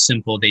and how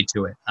simple they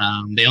do it.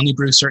 They only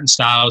brew certain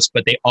styles,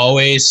 but they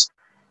always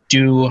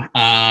do,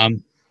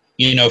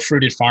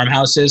 fruited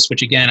farmhouses,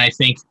 which again, I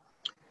think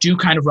do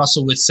kind of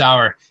rustle with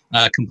sour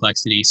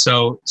complexity.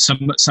 So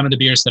some of the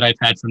beers that I've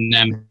had from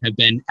them have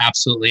been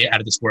absolutely out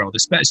of this world,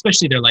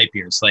 especially their light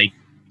beers. Like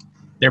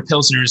their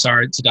Pilsners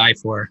are to die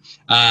for.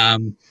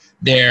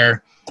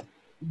 Their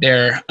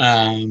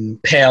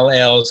pale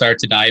ales are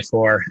to die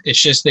for. It's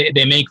just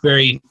they make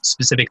very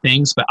specific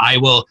things, but I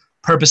will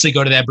purposely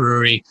go to that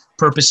brewery,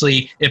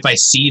 if I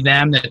see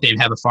them, that they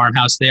have a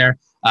farmhouse there,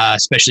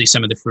 especially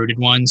some of the fruited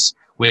ones,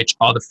 which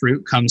all the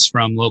fruit comes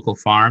from local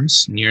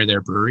farms near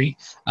their brewery.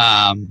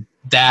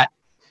 That,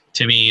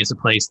 to me, is a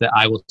place that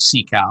I will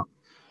seek out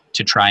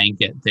to try and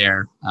get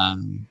their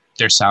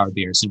sour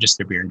beers and just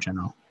their beer in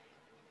general.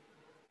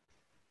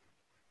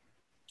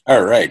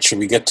 All right. Should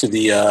we get to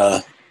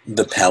the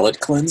palate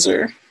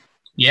cleanser?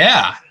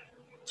 Yeah.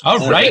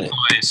 All right,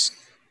 boys.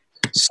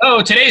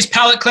 So today's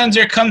palate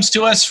cleanser comes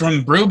to us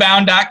from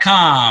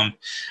brewbound.com.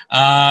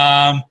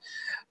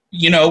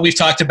 We've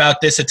talked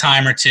about this a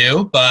time or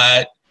two,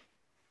 but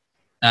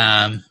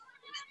hard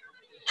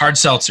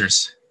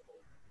seltzers.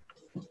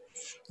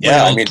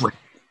 Yeah, I mean,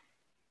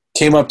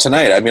 came up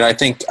tonight. I mean, I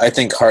think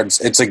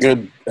it's a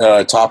good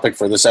topic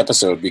for this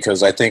episode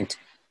because I think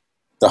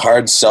the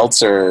hard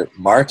seltzer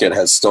market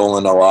has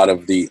stolen a lot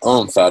of the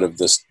oomph out of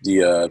the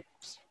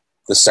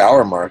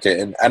sour market,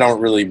 and I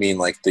don't really mean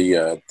like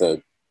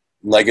the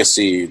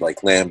legacy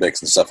like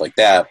lambics and stuff like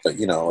that, but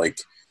like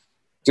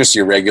just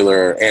your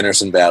regular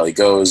Anderson Valley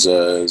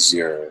Gozas,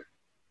 your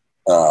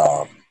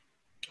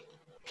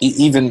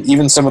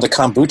even some of the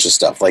kombucha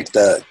stuff. Like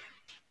the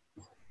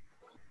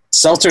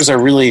seltzers are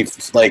really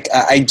like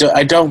I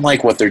don't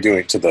like what they're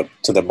doing to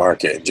the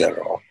market in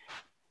general.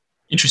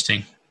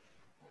 Interesting.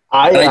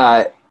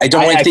 I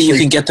don't like that you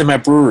can get them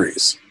at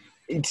breweries.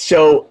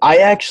 So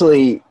I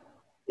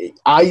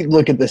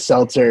look at the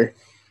seltzer,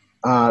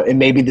 and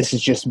maybe this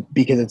is just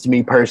because it's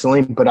me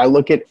personally, but I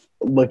look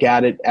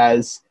at it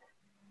as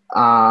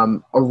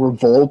a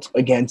revolt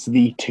against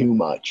the too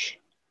much.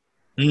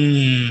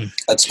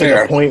 That's to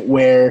fair. The point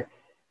where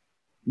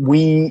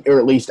or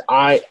at least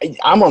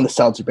I'm on the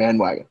seltzer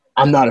bandwagon.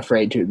 I'm not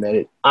afraid to admit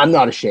it. I'm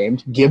not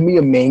ashamed. Give me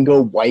a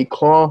mango White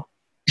Claw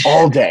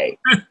all day.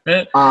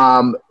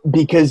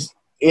 Because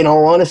in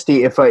all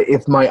honesty,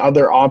 if my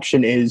other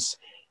option is,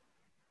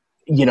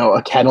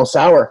 a kettle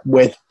sour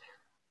with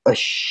a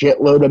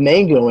shitload of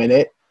mango in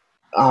it,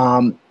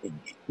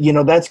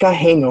 that's got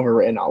hangover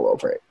written all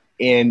over it.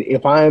 And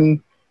if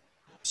I'm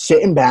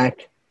sitting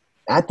back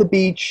at the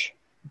beach,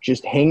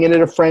 just hanging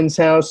at a friend's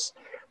house,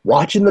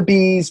 watching the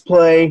bees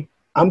play,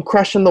 I'm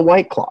crushing the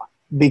White Claw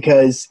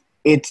because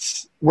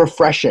it's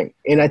refreshing.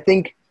 And I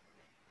think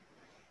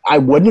I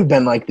wouldn't have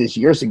been like this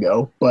years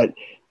ago, but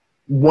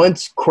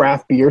once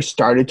craft beer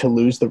started to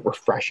lose the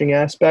refreshing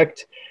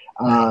aspect,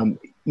 I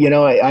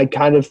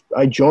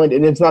joined,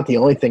 and it's not the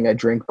only thing I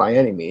drink by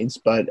any means,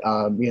 but,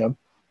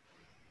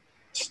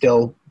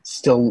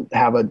 still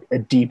have a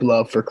deep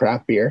love for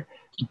craft beer.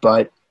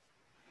 But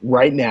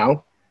right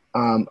now,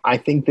 I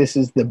think this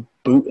is the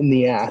boot in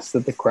the ass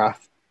that the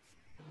craft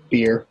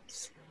beer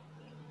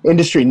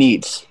industry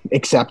needs,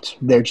 except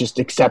they're just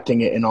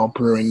accepting it and all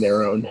brewing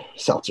their own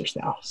seltzers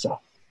now. So,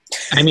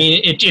 I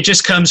mean, it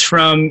just comes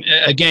from,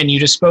 again, you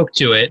just spoke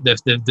to it,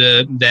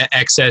 the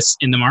excess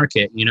in the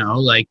market,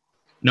 like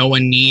no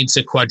one needs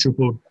a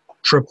quadruple,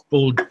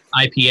 triple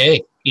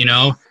IPA,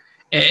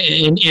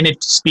 and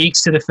it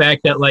speaks to the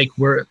fact that like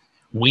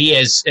we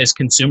as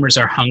consumers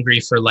are hungry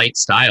for light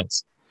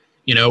styles.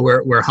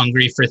 We're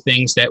hungry for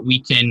things that we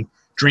can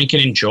drink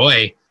and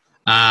enjoy,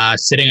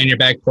 sitting on your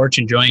back porch,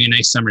 enjoying a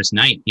nice summer's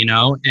night,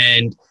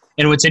 and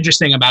what's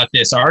interesting about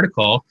this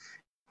article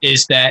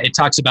is that it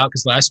talks about,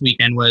 because last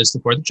weekend was the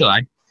 4th of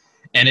July,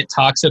 and it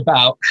talks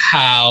about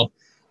how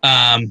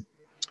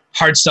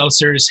hard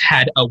seltzers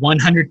had a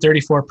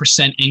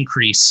 134%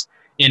 increase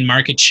in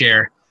market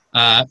share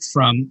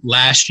from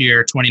last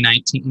year,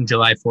 2019,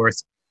 July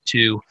 4th,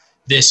 to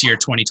this year,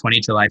 2020,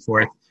 July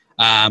 4th.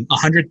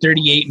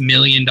 $138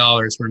 million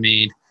were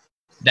made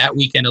that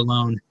weekend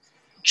alone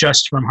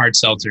just from hard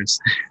seltzers.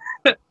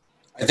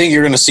 I think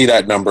you're going to see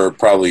that number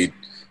probably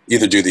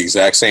either do the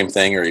exact same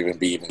thing or even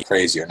be even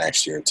crazier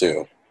next year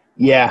too.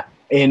 Yeah,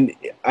 and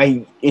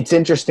it's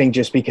interesting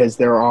just because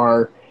there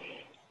are,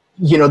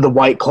 the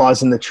White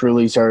Claws and the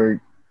Trulies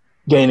are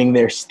gaining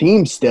their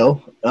steam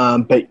still,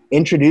 but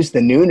introduce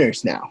the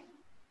Nooners now.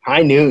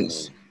 High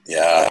Noons.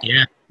 Yeah.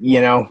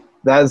 Yeah.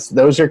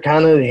 Those are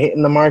kind of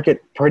hitting the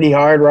market pretty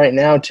hard right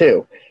now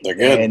too. They're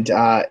good. And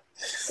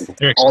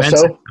They're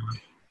expensive. also,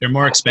 They're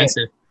more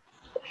expensive.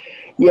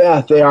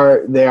 yeah, they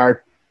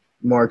are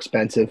more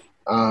expensive.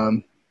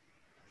 I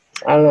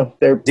don't know.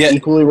 They're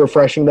equally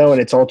refreshing though,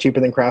 and it's all cheaper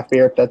than craft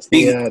beer. That's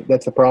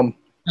the problem.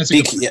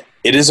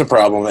 It is a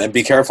problem, and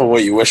be careful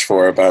what you wish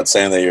for about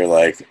saying that you're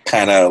like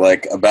kind of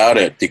like about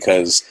it,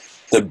 because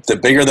the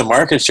bigger the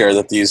market share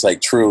that these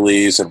like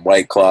Trulies and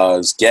White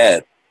Claws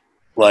get,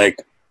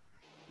 like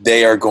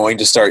they are going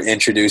to start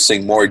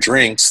introducing more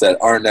drinks that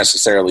aren't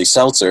necessarily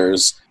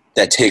seltzers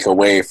that take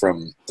away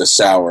from the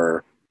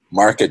sour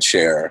market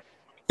share.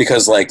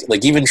 Because like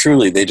even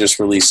Truly, they just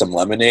released some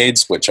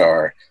lemonades which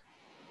are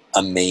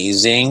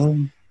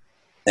amazing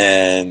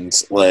and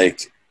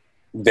like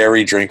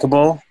very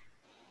drinkable.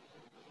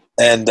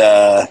 And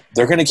they're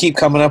going to keep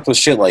coming up with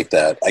shit like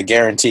that. I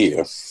guarantee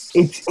you.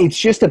 It's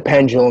just a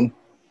pendulum.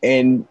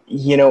 And,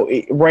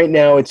 right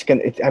now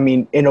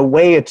in a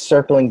way it's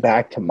circling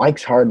back to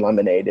Mike's Hard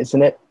Lemonade,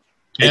 isn't it?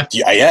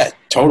 Yeah,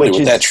 totally.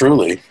 With that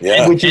Truly.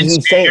 Yeah. Which is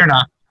insane.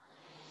 Smirnoff.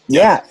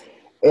 Yeah.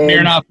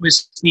 Smirnoff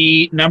was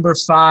the number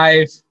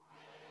 5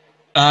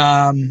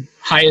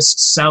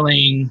 highest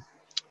selling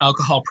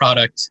alcohol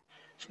product.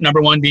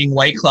 Number 1 being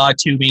White Claw,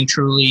 2 being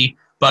Truly,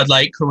 Bud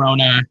Light,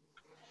 Corona,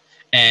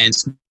 and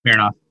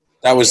Smirnoff.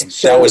 That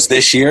was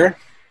this year?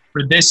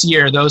 For this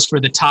year, those were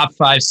the top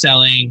 5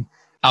 selling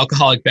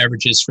alcoholic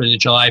beverages for the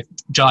July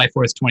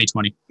 4th,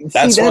 2020.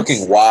 That's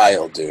fucking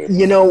wild,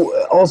 dude.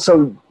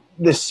 Also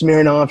the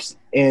Smirnoffs,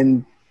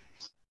 and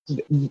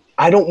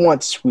I don't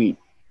want sweet.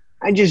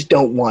 I just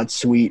don't want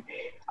sweet.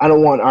 I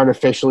don't want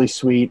artificially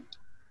sweet.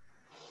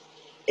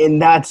 And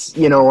that's,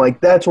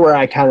 that's where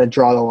I kind of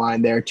draw the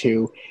line there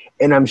too.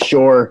 And I'm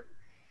sure,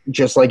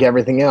 just like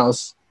everything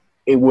else,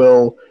 it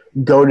will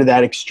go to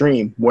that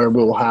extreme where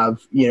we'll have,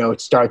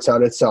 it starts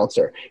out at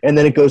seltzer and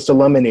then it goes to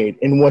lemonade,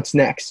 and what's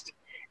next?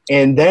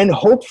 And then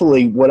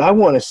hopefully what I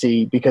want to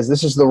see, because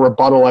this is the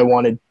rebuttal I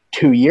wanted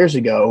 2 years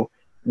ago,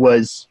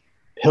 was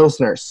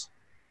Pilsners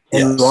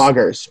and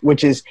lagers,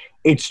 which is,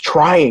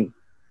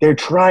 they're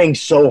trying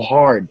so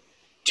hard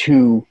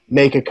to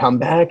make a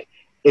comeback.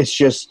 It's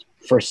just,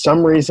 for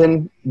some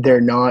reason,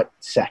 they're not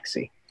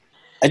sexy.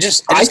 I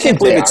just can't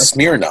believe it's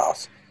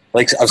Smirnoff.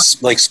 Like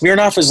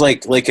Smirnoff is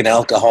like an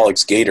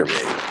alcoholic's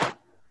Gatorade.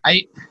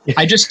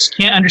 I just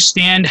can't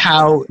understand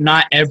how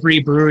not every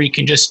brewery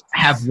can just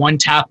have one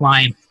tap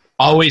line,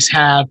 always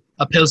have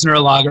a Pilsner, a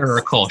lager, or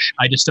a Kolsch.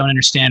 I just don't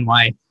understand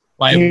why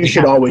you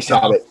should always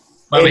have it.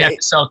 Why we have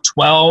to sell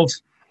 12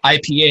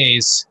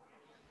 IPAs.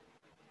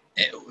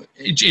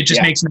 It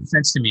just makes no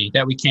sense to me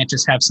that we can't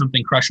just have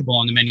something crushable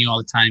on the menu all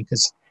the time,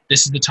 because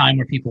this is the time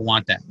where people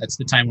want that. That's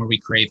the time where we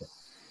crave it.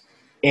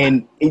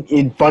 And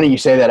it's funny you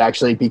say that,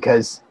 actually,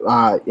 because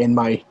in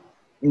my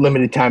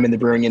limited time in the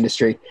brewing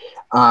industry,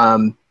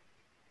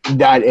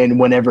 that and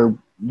whenever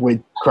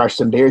we'd crush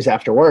some beers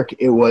after work,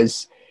 it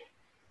was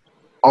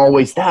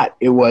always that.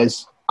 It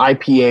was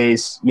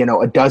IPAs,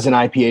 a dozen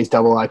IPAs,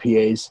 double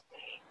IPAs,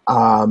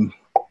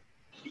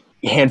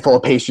 handful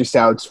of pastry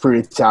stouts,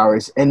 fruited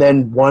sours, and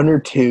then 1 or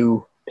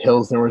 2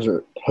 Pilsners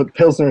or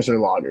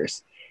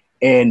lagers.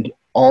 And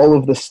all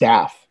of the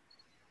staff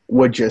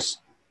would just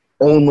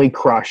only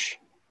crush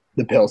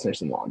the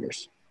Pilsners and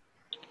lagers.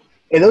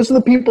 And those are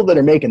the people that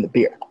are making the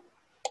beer.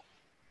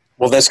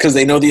 Well, that's because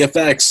they know the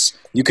effects.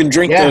 You can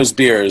drink those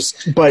beers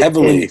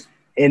heavily.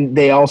 And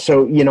they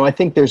also, I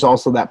think there's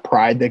also that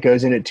pride that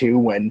goes in it too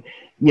when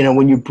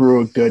you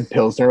brew a good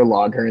Pilsner or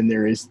lager, and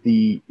there is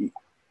the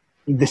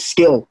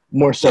skill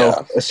more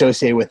so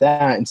associated with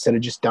that, instead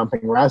of just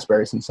dumping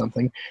raspberries in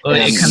something. Well,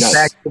 it comes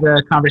back to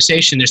the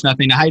conversation. There's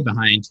nothing to hide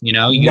behind,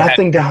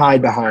 Nothing to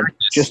hide behind.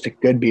 Just a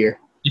good beer.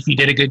 If you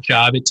did a good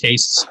job, it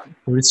tastes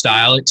fruit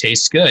style. It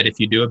tastes good. If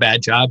you do a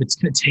bad job, it's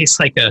going to taste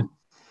like a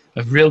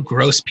real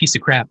gross piece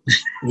of crap.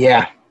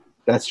 Yeah,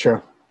 that's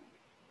true.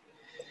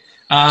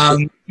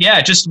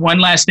 Just one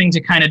last thing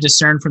to kind of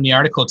discern from the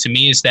article to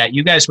me is that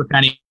you guys were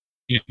kind of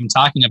even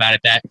talking about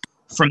it, that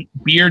from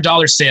beer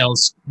dollar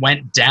sales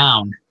went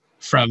down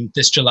from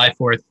this July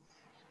 4th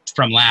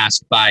from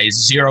last by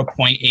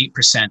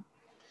 0.8%.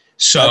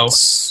 So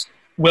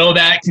will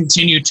that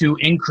continue to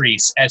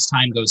increase as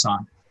time goes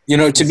on?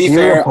 To be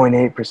fair,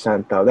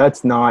 0.8% though,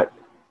 that's not.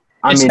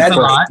 It's not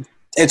a lot.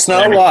 It's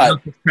not a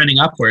lot. It's trending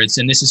upwards,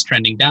 and this is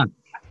trending down.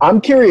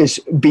 I'm curious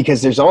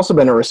because there's also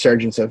been a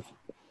resurgence of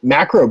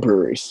macro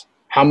breweries.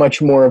 How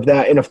much more of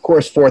that, and of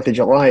course 4th of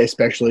July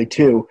especially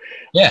too.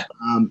 Yeah,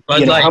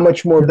 how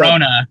much more of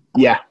Corona,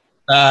 that? Yeah,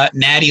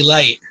 Natty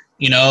Light.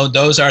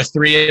 Those are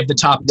 3 of the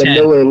top 10. The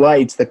Miller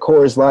Lights, the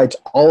Coors Lights,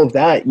 all of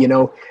that.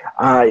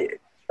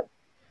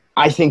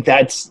 I think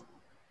that's.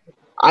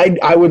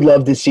 I would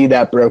love to see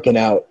that broken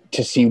out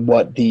to see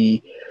what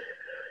the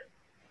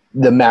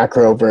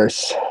macro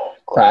versus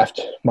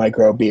craft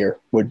micro beer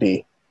would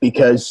be,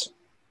 because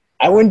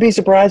I wouldn't be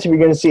surprised if you're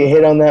going to see a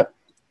hit on that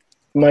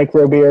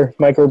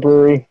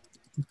microbrewery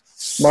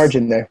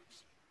margin there.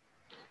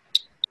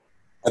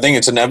 I think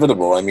it's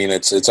inevitable. I mean,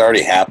 it's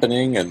already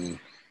happening, and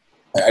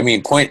I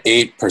mean,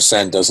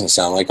 0.8% doesn't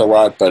sound like a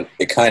lot, but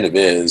it kind of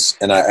is.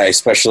 And I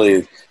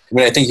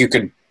think you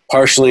could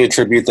partially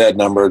attribute that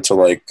number to,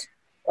 like,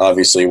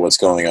 obviously what's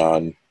going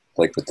on,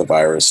 like, with the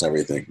virus and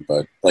everything,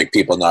 but, like,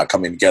 people not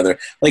coming together.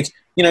 Like,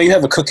 you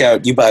have a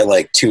cookout, you buy,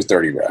 like,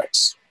 230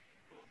 racks.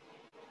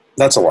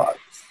 That's a lot.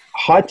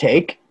 Hot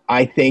take,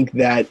 I think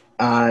that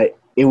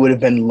it would have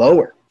been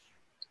lower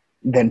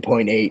than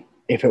 0.8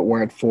 if it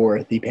weren't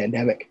for the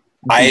pandemic.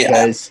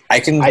 Because I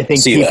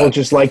think see people that.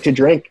 just like to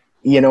drink.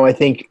 I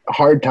think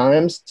hard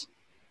times,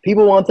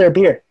 people want their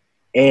beer.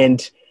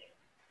 And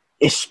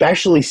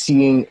especially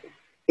seeing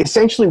 –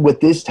 essentially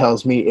what this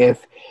tells me,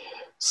 if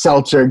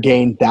seltzer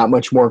gained that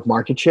much more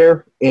market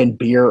share and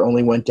beer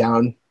only went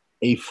down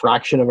a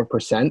fraction of a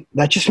percent,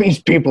 that just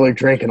means people are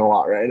drinking a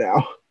lot right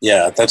now.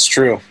 Yeah, that's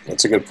true.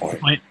 That's a good point.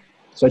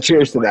 So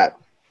cheers to that.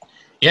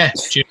 Yeah,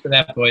 cheers to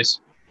that, boys.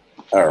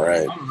 All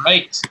right. All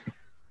right.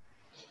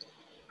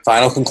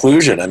 Final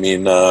conclusion. I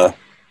mean,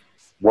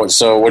 what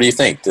do you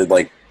think?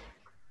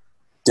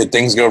 Did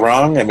things go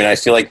wrong? I mean, I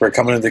feel like we're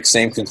coming to the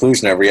same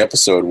conclusion every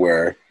episode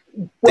where.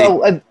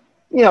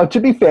 To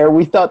be fair,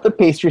 we thought the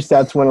pastry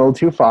sets went a little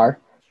too far.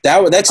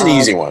 That's an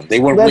easy one. They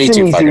went way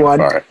too fucking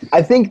far.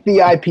 I think the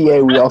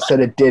IPA, we all said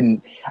it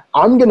didn't.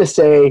 I'm going to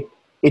say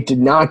it did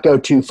not go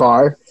too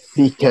far,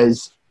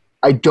 because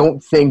I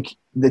don't think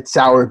that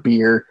sour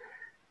beer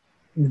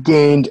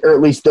gained, or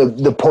at least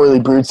the poorly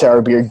brewed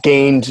sour beer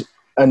gained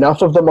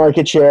enough of the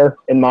market share,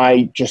 in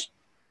my just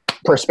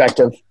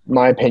perspective,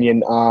 my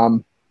opinion,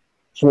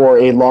 for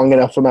a long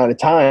enough amount of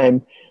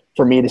time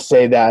for me to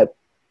say that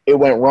it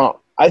went wrong.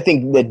 I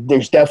think that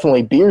there's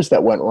definitely beers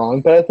that went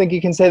wrong, but I think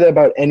you can say that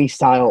about any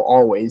style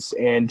always.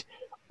 And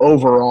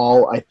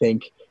overall, I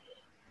think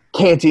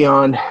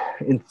Cantillon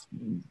and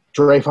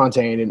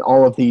Drie-Fontein and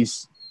all of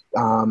these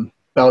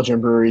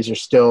Belgian breweries are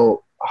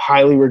still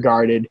highly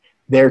regarded.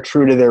 They're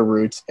true to their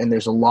roots, and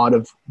there's a lot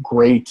of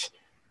great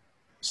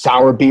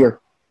sour beer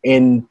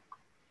in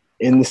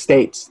the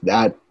States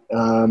that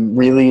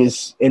really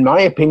is, in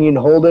my opinion,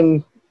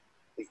 holding –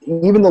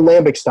 even the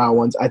Lambic style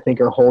ones, I think,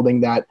 are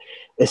holding that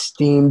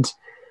esteemed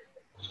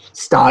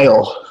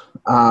style,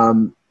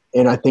 and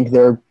I think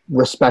they're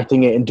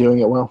respecting it and doing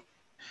it well.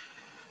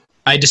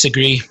 I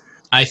disagree.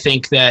 I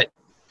think that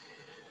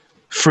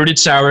fruited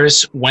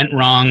sours went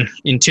wrong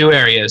in 2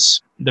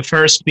 areas. The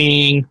first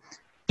being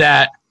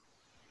that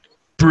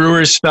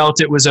brewers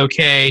felt it was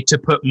okay to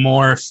put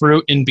more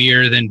fruit in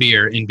beer than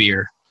beer in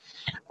beer.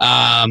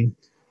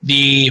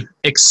 The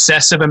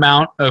excessive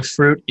amount of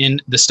fruit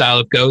in the style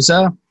of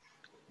Goza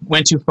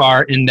went too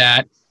far, in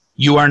that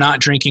you are not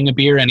drinking a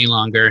beer any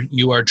longer.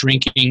 You are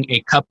drinking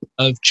a cup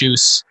of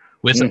juice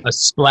with a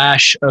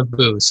splash of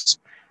booze.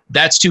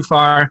 That's too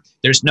far.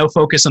 There's no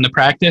focus on the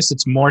practice.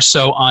 It's more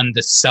so on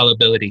the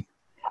sellability.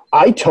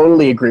 I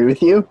totally agree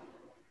with you,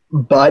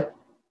 but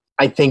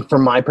I think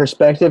from my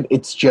perspective,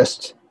 it's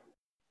just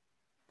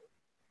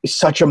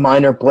such a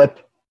minor blip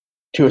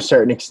to a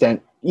certain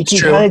extent. You can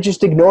kind of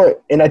just ignore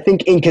it. And I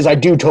think, because I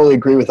do totally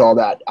agree with all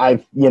that.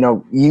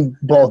 You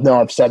both know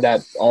I've said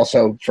that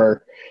also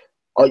for,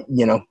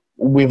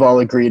 we've all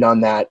agreed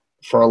on that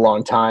for a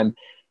long time.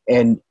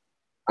 And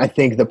I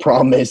think the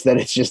problem is that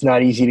it's just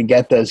not easy to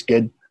get those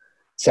good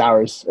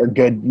sours or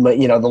good, the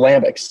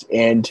lambics.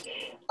 And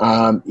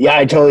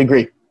I totally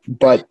agree.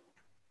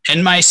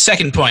 And my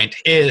second point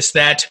is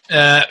that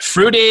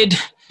fruited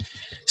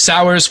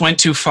sours went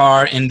too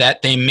far in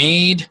that they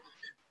made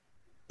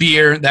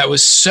beer that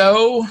was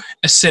so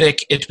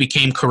acidic it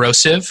became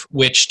corrosive,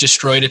 which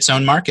destroyed its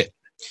own market.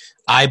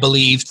 I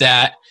believe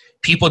that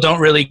people don't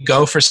really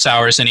go for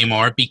sours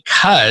anymore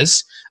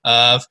because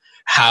of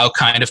how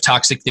kind of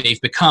toxic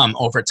they've become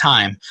over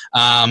time.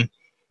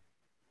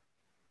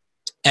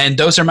 And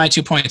those are my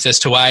 2 points as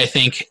to why I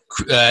think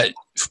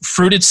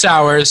fruited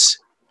sours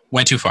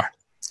went too far.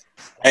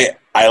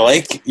 I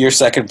like your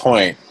second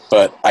point,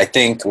 but I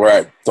think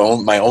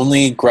my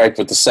only gripe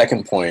with the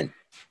second point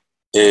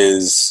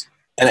is,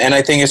 and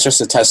I think it's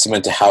just a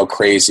testament to how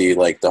crazy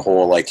like the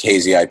whole like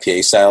hazy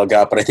IPA style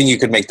got. But I think you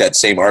could make that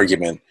same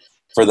argument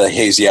for the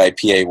hazy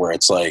IPA, where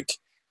it's like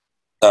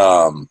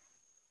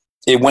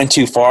it went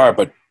too far,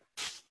 but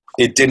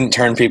it didn't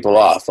turn people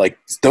off. Like,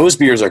 those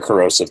beers are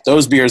corrosive.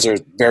 Those beers are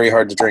very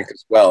hard to drink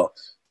as well.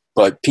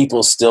 But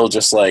people still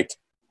just like,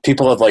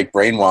 people have like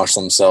brainwashed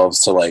themselves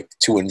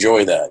to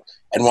enjoy that.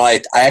 And while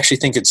I actually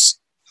think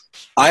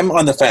I'm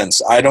on the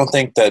fence. I don't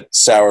think that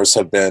sours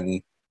have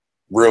been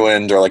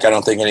ruined, or like, I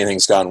don't think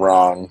anything's gone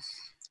wrong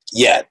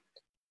yet.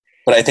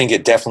 But I think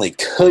it definitely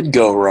could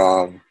go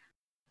wrong.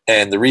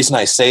 And the reason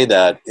I say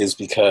that is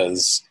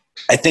because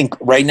I think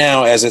right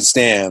now, as it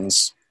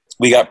stands,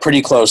 we got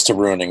pretty close to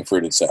ruining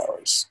fruited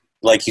sours.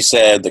 Like you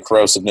said, the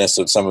corrosiveness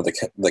of some of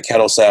the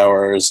kettle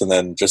sours, and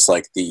then just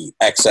like the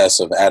excess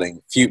of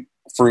adding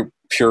fruit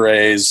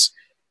purees,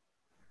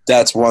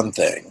 that's one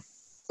thing.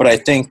 But I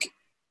think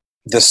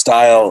the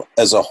style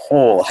as a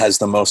whole has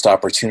the most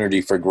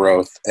opportunity for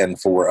growth and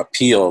for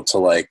appeal to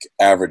like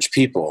average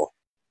people.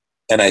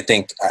 And I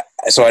think,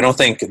 so I don't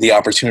think the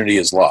opportunity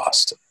is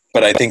lost,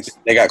 but I think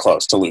they got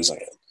close to losing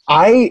it.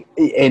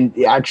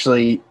 And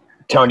actually,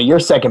 Tony, your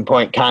second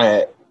point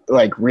kind of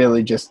like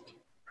really just,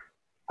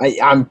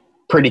 I'm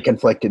pretty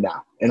conflicted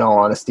now, in all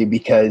honesty,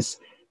 because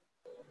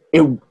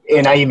and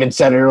I even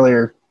said it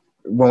earlier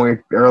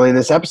earlier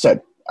this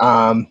episode.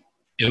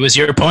 It was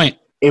your point.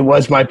 It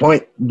was my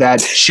point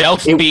that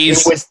shelf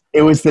bees.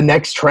 It was the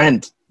next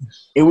trend.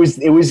 It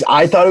was.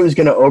 I thought it was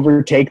going to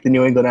overtake the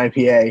New England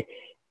IPA,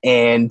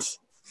 and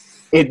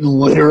it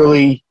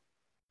literally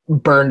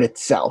burned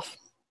itself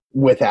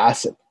with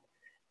acid.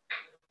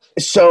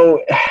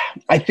 So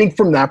I think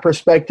from that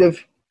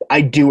perspective,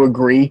 I do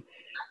agree.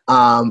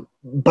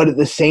 But at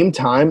the same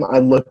time, I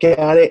look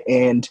at it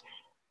and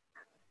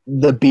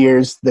the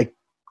beers, the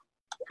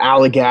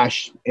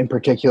Allagash in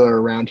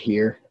particular around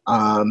here,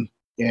 and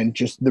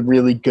just the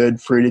really good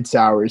fruited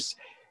sours,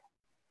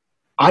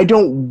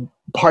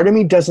 part of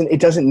me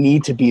doesn't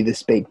need to be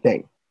this big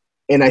thing.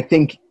 And I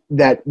think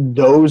that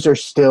those are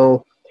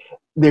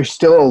there's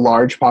still a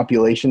large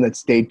population that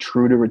stayed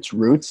true to its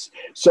roots.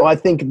 So I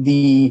think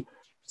the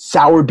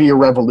sour beer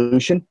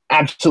revolution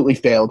absolutely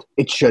failed.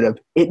 It should have.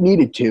 It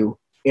needed to,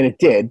 and it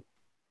did.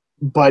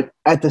 But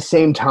at the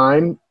same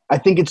time, I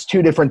think it's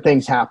two different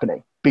things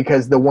happening,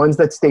 because the ones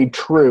that stayed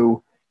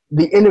true,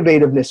 the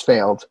innovativeness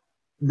failed.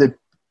 The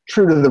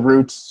true to the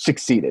roots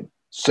succeeded.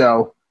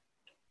 So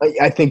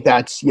I think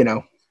that's,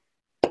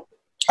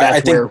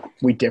 that's where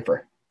we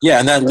differ. Yeah,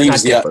 and that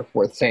leaves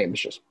we're the same.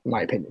 It's just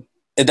my opinion.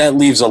 That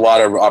leaves a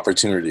lot of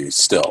opportunities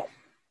still.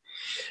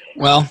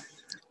 Well,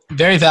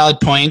 very valid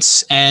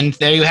points, and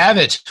there you have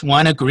it.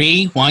 One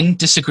agree, one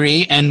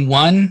disagree, and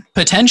one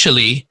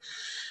potentially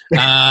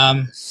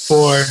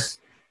for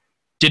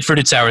did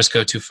fruited sours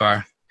go too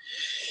far?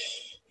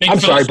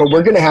 I'm sorry, but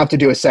we're going to have to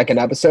do a second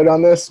episode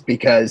on this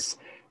because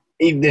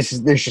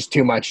there's just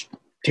too much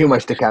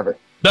to cover.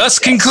 Thus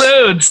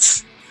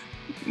concludes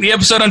the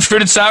episode on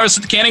fruited sours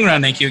with the Canning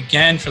Run. Thank you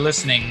again for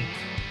listening.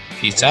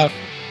 Peace out.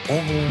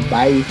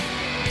 Bye.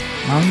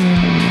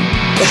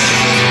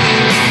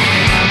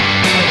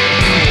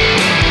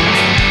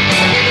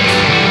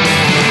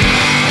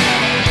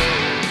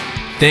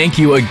 Thank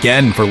you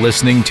again for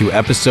listening to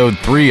episode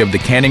 3 of the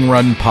Canning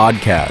Run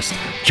podcast.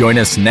 Join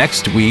us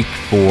next week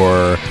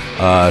for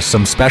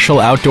some special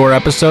outdoor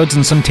episodes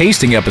and some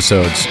tasting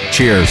episodes.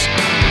 Cheers.